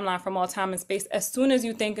that timeline from all time and space as soon as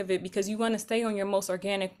you think of it, because you want to stay on your most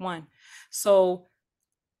organic one. So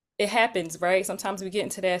it happens, right? Sometimes we get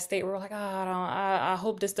into that state where we're like, oh, I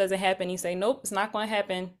hope this doesn't happen. You say, nope, it's not going to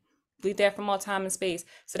happen. Delete that from all time and space.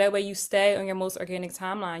 So that way you stay on your most organic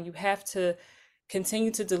timeline. You have to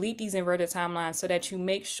continue to delete these inverted timelines so that you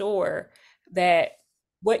make sure that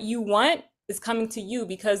what you want is coming to you,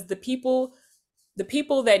 because the people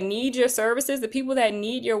that need your services, the people that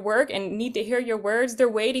need your work and need to hear your words, they're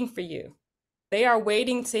waiting for you. They are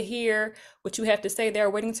waiting to hear what you have to say. They're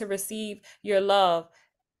waiting to receive your love.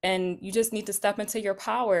 And you just need to step into your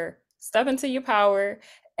power. Step into your power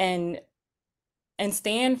and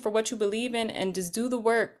stand for what you believe in and just do the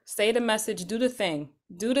work. Say the message, do the thing.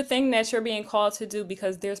 Do the thing that you're being called to do,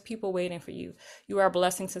 because there's people waiting for you. You are a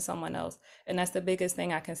blessing to someone else. And that's the biggest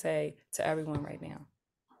thing I can say to everyone right now.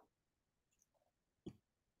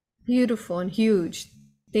 Beautiful and huge.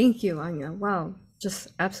 Thank you, Anya. Wow. Just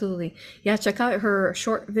absolutely. Yeah, check out her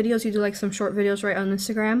short videos. You do like some short videos right on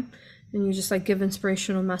Instagram and you just like give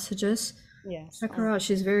inspirational messages. Yes. Check her out.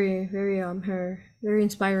 She's very, very very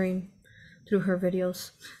inspiring through her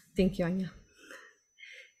videos. Thank you, Anya.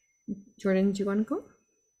 Jordan, do you want to go?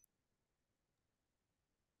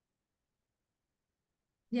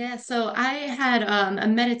 Yeah, so I had a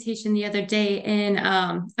meditation the other day, and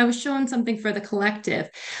I was showing something for the collective.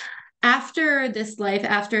 After this life,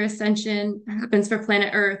 after ascension happens for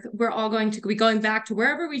planet Earth, we're all going to be going back to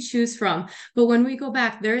wherever we choose from. But when we go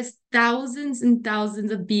back, there's thousands and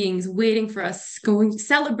thousands of beings waiting for us, going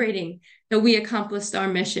celebrating that we accomplished our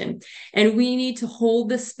mission. And we need to hold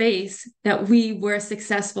the space that we were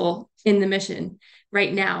successful in the mission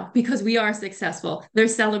right now, because we are successful. They're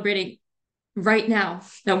celebrating right now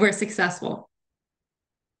that we're successful.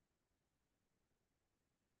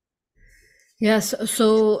 Yes,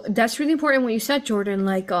 so that's really important what you said, Jordan,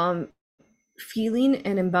 like feeling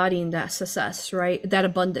and embodying that success, right? That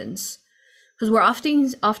abundance. Because we're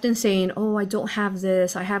often saying, oh, I don't have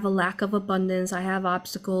this, I have a lack of abundance, I have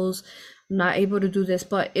obstacles, I'm not able to do this.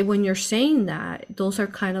 But when you're saying that, those are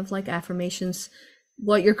kind of like affirmations,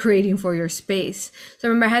 what you're creating for your space. So I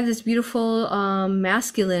remember I had this beautiful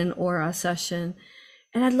masculine aura session,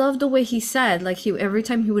 and I love the way he said, like every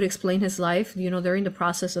time he would explain his life, during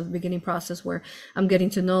the beginning process where I'm getting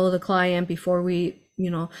to know the client before we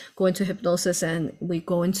go into hypnosis, and we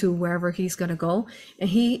go into wherever he's gonna go. And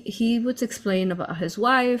he would explain about his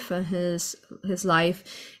wife and his life,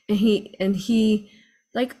 and he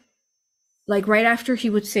like right after he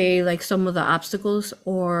would say like some of the obstacles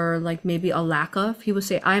or like maybe a lack of, he would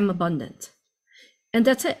say, "I am abundant," and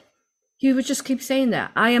that's it. He would just keep saying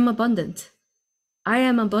that, "I am abundant. I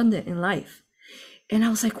am abundant in life." And I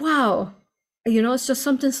was like, wow, it's just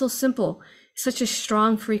something so simple, such a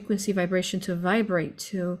strong frequency vibration to vibrate,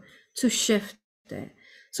 to shift it.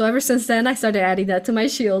 So ever since then, I started adding that to my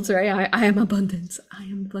shields, right? I am abundant. I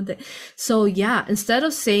am abundant. So yeah, instead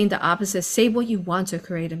of saying the opposite, say what you want to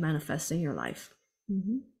create and manifest in your life.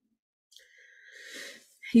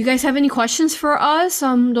 You guys have any questions for us?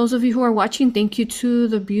 Those of you who are watching, thank you to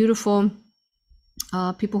the beautiful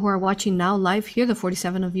people who are watching now live here, the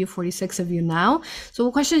 47 of you, 46 of you now. So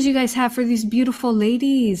what questions you guys have for these beautiful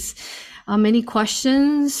ladies? Any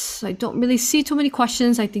questions? I don't really see too many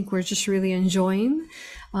questions. I think we're just really enjoying.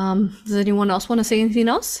 Does anyone else want to say anything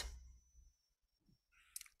else?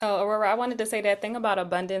 Oh, Aurora, I wanted to say that thing about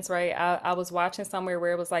abundance, right? I was watching somewhere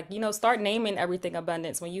where it was like, start naming everything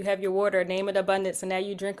abundance. When you have your water, name it abundance, and now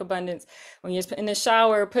you drink abundance. When you're in the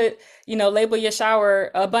shower, label your shower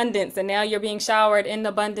abundance, and now you're being showered in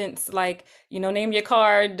abundance. Like, name your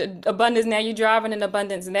car abundance, now you're driving in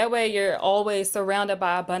abundance. And that way you're always surrounded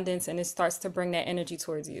by abundance, and it starts to bring that energy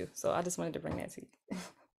towards you. So I just wanted to bring that to you.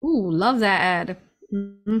 Ooh, love that ad.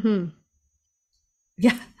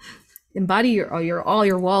 Yeah. Embody all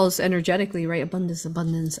your walls energetically, right?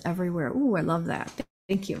 Abundance everywhere. Ooh, I love that.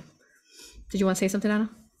 Thank you. Did you want to say something, Anna?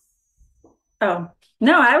 Oh,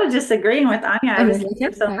 no, I was just agreeing with Anya. I was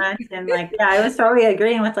so much, and I was totally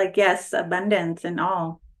agreeing with yes, abundance and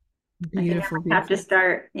all. Beautiful. I have to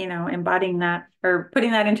start, embodying that or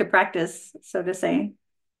putting that into practice, so to say.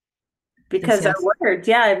 Because our words,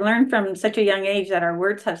 I've learned from such a young age that our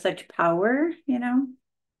words have such power,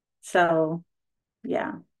 So,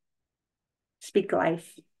 yeah. Speak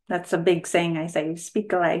life. That's a big saying I say,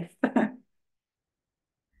 speak life.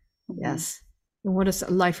 Yes. And what does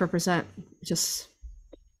life represent? Just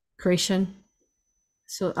creation.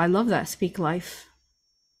 So I love that. Speak life.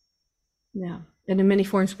 Yeah. And in many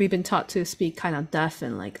forms, we've been taught to speak kind of death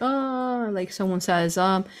and like someone says,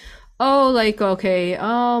 okay,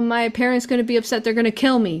 my parents going to be upset. They're going to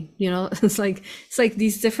kill me. It's like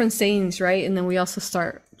these different sayings, right? And then we also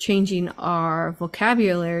start changing our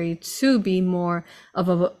vocabulary to be more of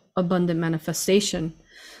a abundant manifestation.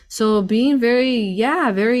 So being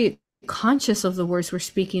very conscious of the words we're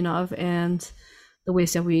speaking of and the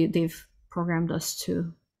ways that they've programmed us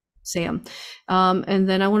to say them. And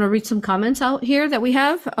then I want to read some comments out here that we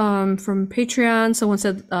have from Patreon. Someone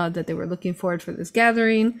said that they were looking forward for this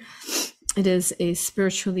gathering. It is a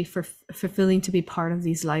spiritually fulfilling to be part of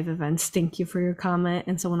these live events. Thank you for your comment.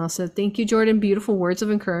 And someone else said, thank you, Jordan. Beautiful words of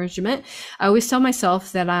encouragement. I always tell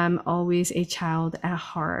myself that I'm always a child at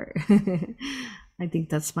heart. I think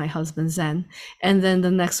that's my husband, Zen. And then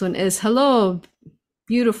the next one is, hello,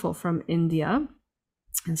 beautiful from India.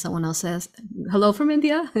 And someone else says, hello from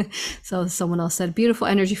India. So someone else said, beautiful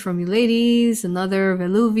energy from you ladies. Another,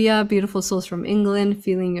 Veluvia, beautiful souls from England,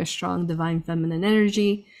 feeling your strong divine feminine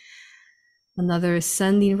energy. Another is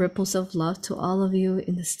sending ripples of love to all of you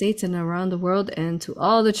in the States and around the world and to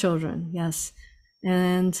all the children. Yes.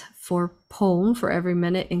 And for poem, for every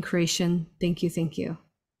minute in creation. Thank you.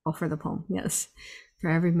 Oh, for the poem. Yes. For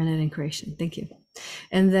every minute in creation. Thank you.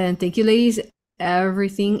 And then thank you, ladies.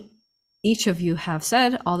 Everything each of you have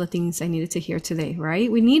said, all the things I needed to hear today,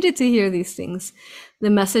 right? We needed to hear these things.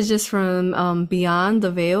 The messages from beyond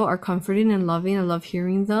the veil are comforting and loving. I love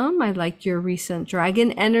hearing them. I like your recent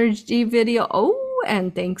dragon energy video. Oh,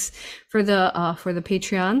 and thanks for the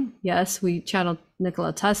Patreon. Yes, we channeled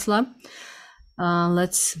Nikola Tesla.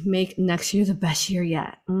 Let's make next year the best year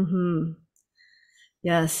yet.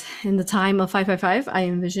 Yes, in the time of 555, I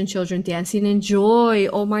envision children dancing in joy.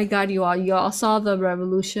 Oh my God, you all saw the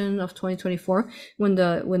revolution of 2024 when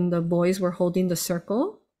the boys were holding the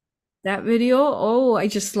circle. That video, oh, I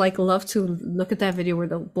just love to look at that video where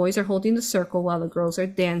the boys are holding the circle while the girls are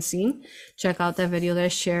dancing. Check out that video that I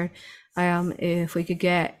shared. If we could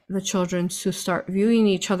get the children to start viewing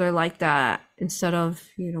each other like that instead of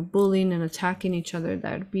bullying and attacking each other,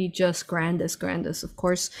 that would be just grandest, of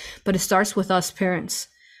course. But it starts with us parents.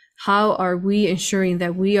 How are we ensuring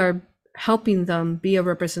that we are helping them be a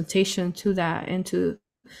representation to that and to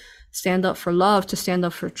stand up for love, to stand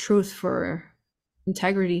up for truth, for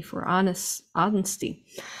integrity, for honesty?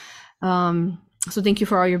 So thank you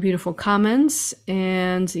for all your beautiful comments.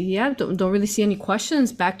 And yeah, don't really see any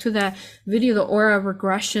questions. Back to that video, the aura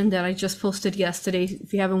regression that I just posted yesterday.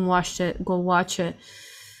 If you haven't watched it, go watch it.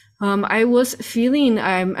 I was feeling,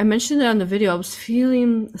 I mentioned it on the video, I was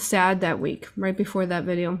feeling sad that week, right before that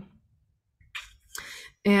video.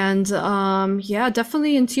 And yeah,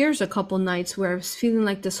 definitely in tears a couple nights where I was feeling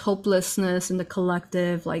like this hopelessness in the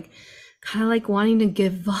collective, like kind of like wanting to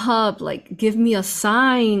give up, like give me a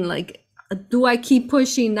sign, like do I keep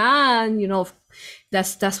pushing on? You know,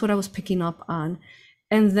 that's what I was picking up on.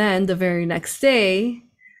 And then the very next day,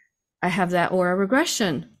 I have that aura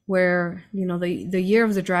regression where, you know, the year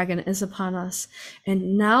of the dragon is upon us.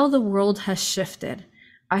 And now the world has shifted.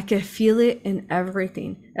 I can feel it in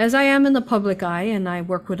everything. As I am in the public eye and I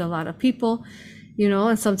work with a lot of people, you know,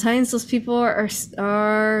 and sometimes those people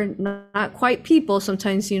are not quite people.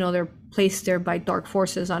 Sometimes, you know, they're placed there by dark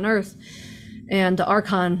forces on earth and the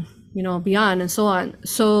archon, you know, beyond and so on.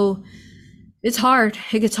 So it's hard.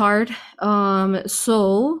 It gets hard.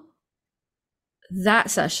 So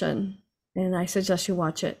that session, and I suggest you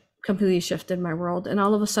watch it, completely shifted my world. And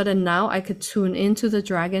all of a sudden now I could tune into the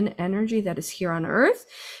dragon energy that is here on earth.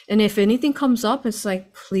 And if anything comes up, it's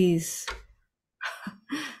like, please,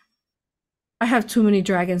 I have too many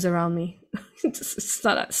dragons around me.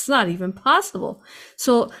 It's not even possible.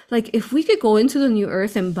 So like if we could go into the new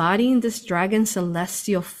earth embodying this dragon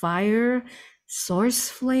celestial fire, source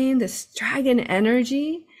flame, this dragon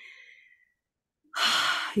energy,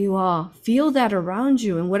 you all feel that around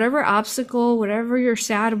you, and whatever obstacle, whatever you're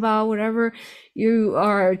sad about, whatever you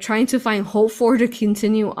are trying to find hope for to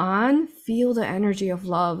continue on, feel the energy of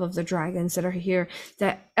love of the dragons that are here,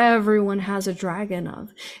 that everyone has a dragon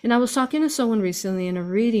of. And I was talking to someone recently in a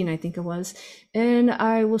reading, I think it was, and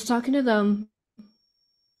I was talking to them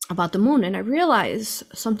about the moon, and I realized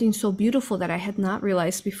something so beautiful that I had not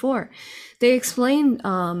realized before. They explained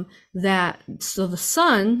that so the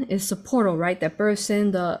sun is the portal, right, that bursts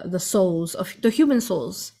in the souls of the human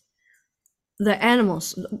souls, the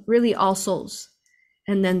animals, really all souls.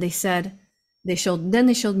 And then they showed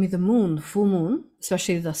me the moon, full moon,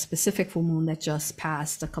 especially the specific full moon that just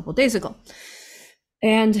passed a couple days ago.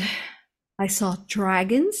 And I saw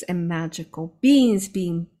dragons and magical beings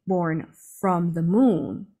being born from the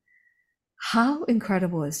moon. How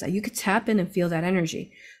incredible is that? You could tap in and feel that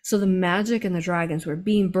energy. So the magic and the dragons were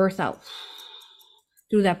being birthed out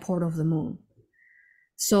through that portal of the moon.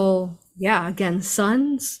 So yeah, again,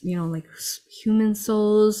 suns, you know, like human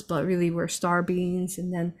souls, but really we're star beings.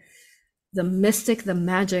 And then the mystic, the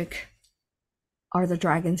magic are the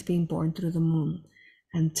dragons being born through the moon.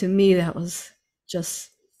 And to me, that was just,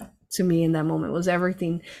 to me in that moment was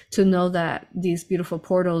everything, to know that these beautiful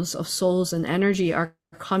portals of souls and energy are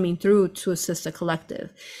coming through to assist the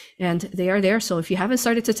collective, and they are there. So if you haven't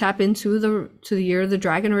started to tap into the year of the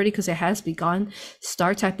dragon already, because it has begun,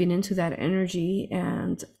 start tapping into that energy.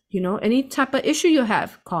 And you know, any type of issue you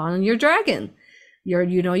have, call on your dragon.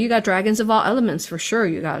 You got dragons of all elements for sure.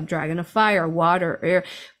 You got a dragon of fire, water, air.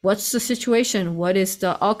 What's the situation? What is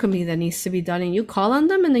the alchemy that needs to be done? And you call on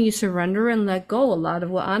them, and then you surrender and let go. A lot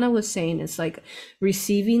of what Anna was saying is like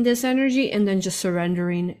receiving this energy and then just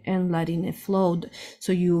surrendering and letting it flow.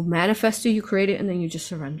 So you manifest it, you create it, and then you just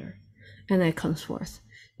surrender, and then it comes forth.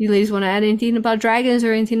 You ladies want to add anything about dragons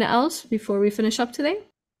or anything else before we finish up today?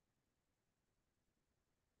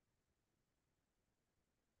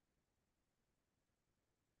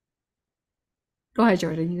 Go ahead,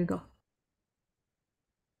 Jordan, you can go.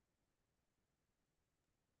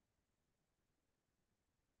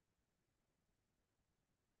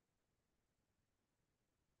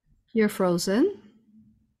 You're frozen.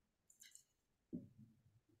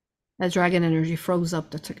 That dragon energy froze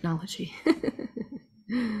up the technology.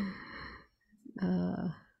 I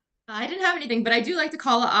didn't have anything, but I do like to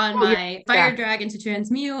call on my fire dragon to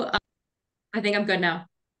transmute. I think I'm good now.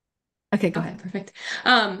 Okay, go ahead. Perfect.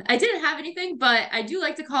 I didn't have anything, but I do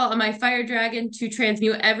like to call on my fire dragon to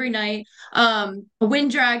transmute every night.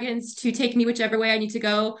 Wind dragons to take me whichever way I need to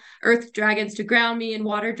go. Earth dragons to ground me, and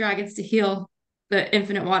water dragons to heal the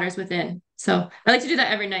infinite waters within. So I like to do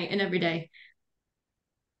that every night and every day.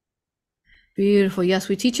 Beautiful. Yes,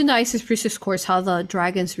 we teach in the Isis Priestess course how the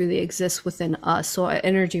dragons really exist within us. So our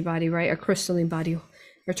energy body, right? Our crystalline body,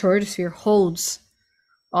 our toroid sphere holds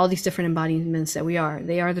all these different embodiments that we are.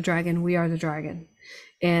 They are the dragon, we are the dragon.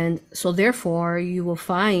 And so therefore you will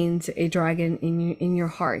find a dragon in your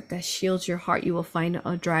heart that shields your heart. You will find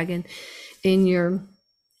a dragon in your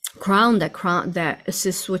crown that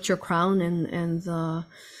assists with your crown and the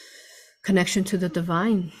connection to the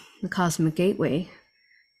divine, the cosmic gateway.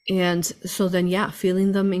 And so then, yeah,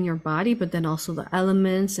 feeling them in your body, but then also the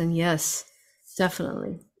elements, and yes,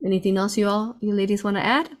 Definitely. Anything else you ladies want to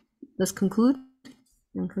add? Let's conclude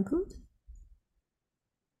and conclude.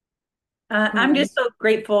 I'm just so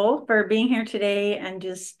grateful for being here today and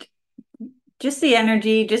just the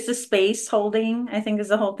energy, just the space holding, I think is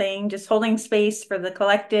the whole thing, just holding space for the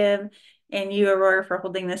collective, and you, Aurora, for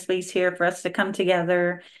holding the space here for us to come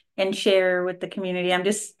together and share with the community. I'm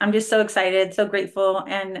just so excited, so grateful.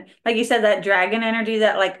 And like you said, that dragon energy,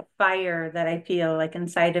 that like fire that I feel like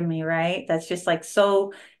inside of me, right? That's just like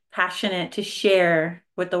so passionate to share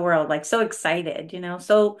with the world, like so excited,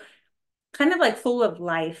 so kind of like full of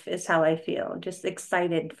life is how I feel, just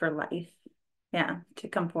excited for life. Yeah, to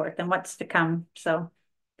come forth and what's to come. So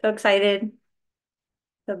excited,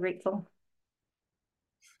 so grateful.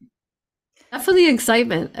 Definitely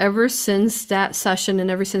excitement ever since that session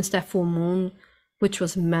and ever since that full moon, which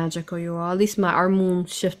was magical, you all. At least our moon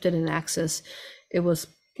shifted in axis. It was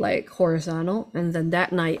like horizontal, and then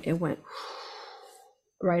that night it went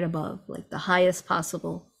right above, like the highest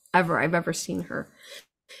possible ever I've ever seen her.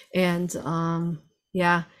 And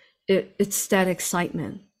yeah, it's that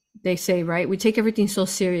excitement. They say, right, we take everything so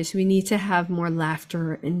serious. We need to have more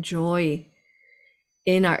laughter and joy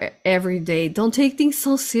in our everyday. Don't take things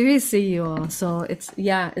so seriously, you all. So it's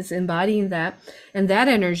embodying that, and that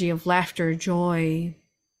energy of laughter, joy.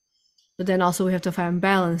 But then also we have to find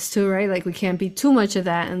balance too, right? Like we can't be too much of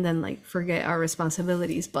that and then like forget our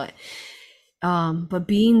responsibilities. But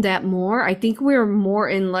being that more, I think we're more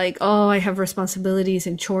in like, oh, I have responsibilities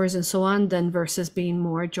and chores and so on, than versus being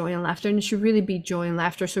more joy and laughter. And it should really be joy and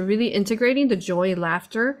laughter. So really integrating the joy,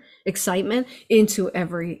 laughter, excitement into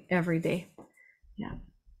every day. Yeah.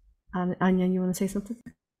 Anya, you want to say something?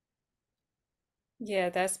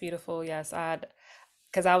 Yeah, that's beautiful. Yes,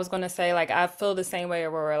 because I was gonna say, like, I feel the same way,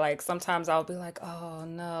 Aurora. Like sometimes I'll be like, oh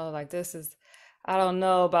no, like this is, I don't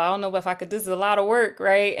know, but I don't know if I could, this is a lot of work,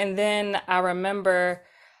 right? And then I remember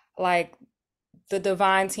like the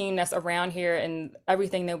divine team that's around here and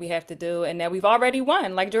everything that we have to do and that we've already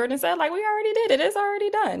won. Like Jordan said, like we already did it. It's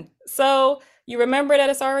already done. So you remember that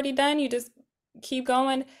it's already done. You just keep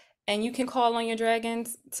going, and you can call on your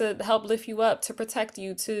dragons to help lift you up, to protect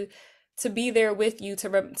you, to be there with you,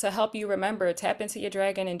 to help you remember. Tap into your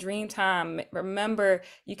dragon in dream time. Remember,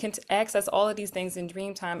 you can access all of these things in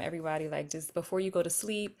dream time, everybody. Like just before you go to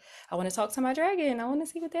sleep, I want to talk to my dragon. I want to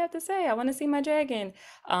see what they have to say. I want to see my dragon.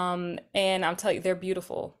 And I'm telling you, they're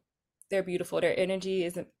beautiful. They're beautiful. Their energy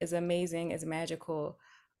is amazing, is magical.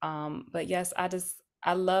 But yes,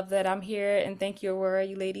 I love that I'm here, and thank you, Aurora.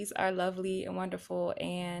 You ladies are lovely and wonderful,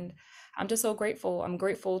 and I'm just so grateful. I'm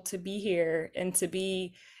grateful to be here and to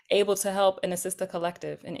be able to help and assist the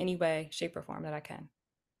collective in any way, shape, or form that I can.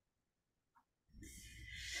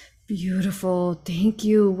 Beautiful. Thank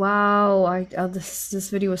you. Wow. This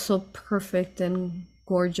video was so perfect and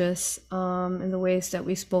gorgeous in the ways that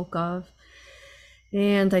we spoke of.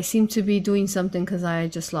 And I seem to be doing something because I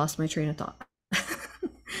just lost my train of thought.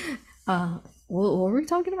 What were we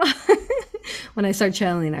talking about? When I start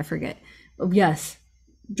channeling, I forget. Yes,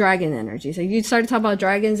 dragon energy. So you started talking about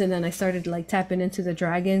dragons, and then I started like tapping into the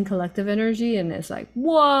dragon collective energy, and it's like,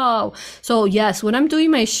 whoa. So yes, when I'm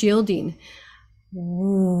doing my shielding,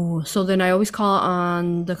 ooh, so then I always call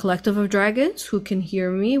on the collective of dragons who can hear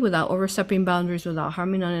me without overstepping boundaries, without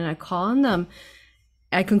harming none, and I call on them.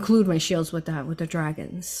 I conclude my shields with that, with the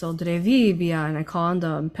dragons. So Drevivia, and I call on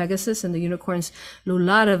the Pegasus and the unicorns,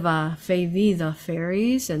 Lularva, Feivi, the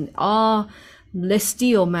fairies, and all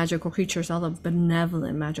celestial magical creatures, all the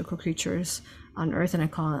benevolent magical creatures on earth. And I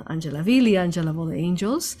call Angela Vili, Angela of the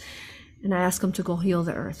angels, and I ask them to go heal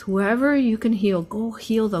the earth. Whoever you can heal, go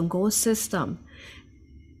heal them, go assist them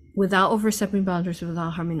without overstepping boundaries, without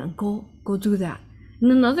harming them. Go do that.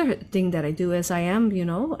 And another thing that I do is I am,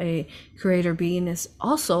 a creator being, is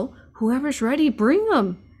also whoever's ready, bring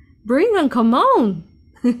them, come on,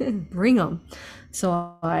 bring them.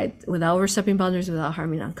 So without overstepping boundaries, without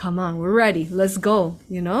harming them, come on, we're ready, let's go,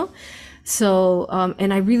 So,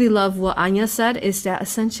 and I really love what Anya said, is that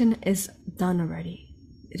ascension is done already.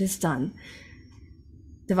 It is done.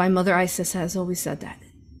 Divine Mother Isis has always said that.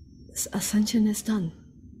 Ascension is done.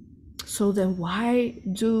 So then why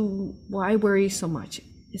worry so much?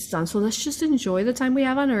 It's done. So let's just enjoy the time we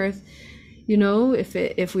have on earth.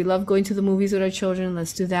 If we love going to the movies with our children,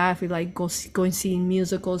 let's do that. If we like going seeing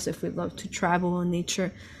musicals, if we love to travel in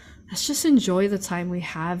nature, let's just enjoy the time we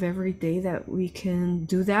have every day that we can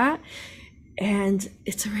do that. And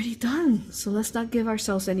it's already done. So let's not give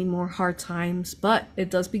ourselves any more hard times. But it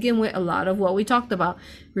does begin with a lot of what we talked about,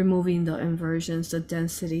 removing the inversions, the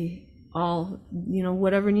density, all,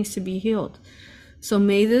 whatever needs to be healed. So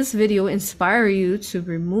may this video inspire you to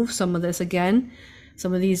remove some of this. Again,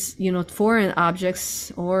 some of these, foreign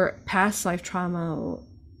objects or past life trauma,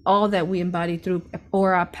 all that we embody through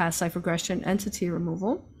aura, past life regression, entity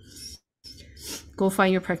removal. Go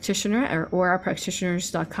find your practitioner at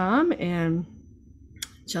aurapractitioners.com, and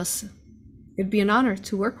it'd be an honor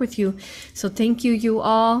to work with you. So thank you, you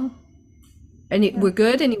all. We're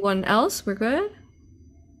good? Anyone else? We're good?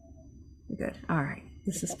 We're good. All right.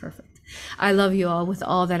 This is perfect. I love you all with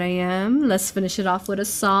all that I am. Let's finish it off with a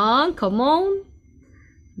song. Come on.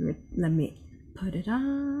 Let me put it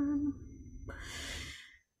on.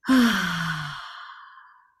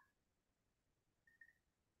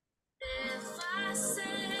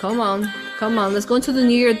 Come on. Come on. Let's go into the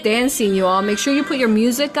New Year dancing, you all. Make sure you put your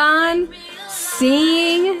music on.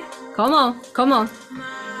 Sing. Come on. Come on.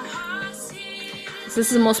 This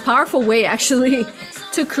is the most powerful way, actually,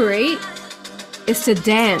 to create, is to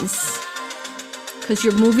dance. Because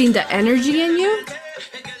you're moving the energy in you.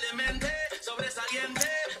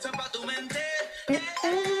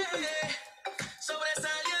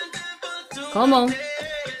 Come on.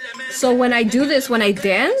 So when I do this, when I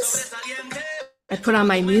dance, I put on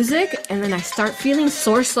my music, and then I start feeling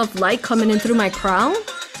source of light coming in through my crown,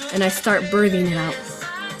 and I start birthing it out.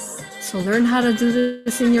 So learn how to do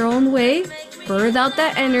this in your own way. Birth out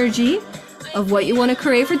that energy of what you want to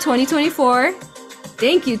create for 2024.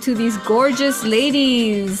 Thank you to these gorgeous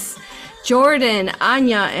ladies, Jordan,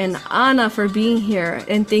 Anya, and Anna, for being here.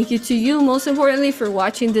 And thank you to you, most importantly, for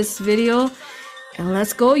watching this video. And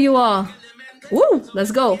let's go, you all. Woo!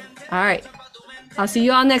 Let's go. All right. I'll see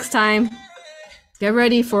you all next time. Get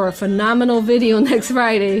ready for a phenomenal video next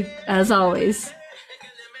Friday, as always.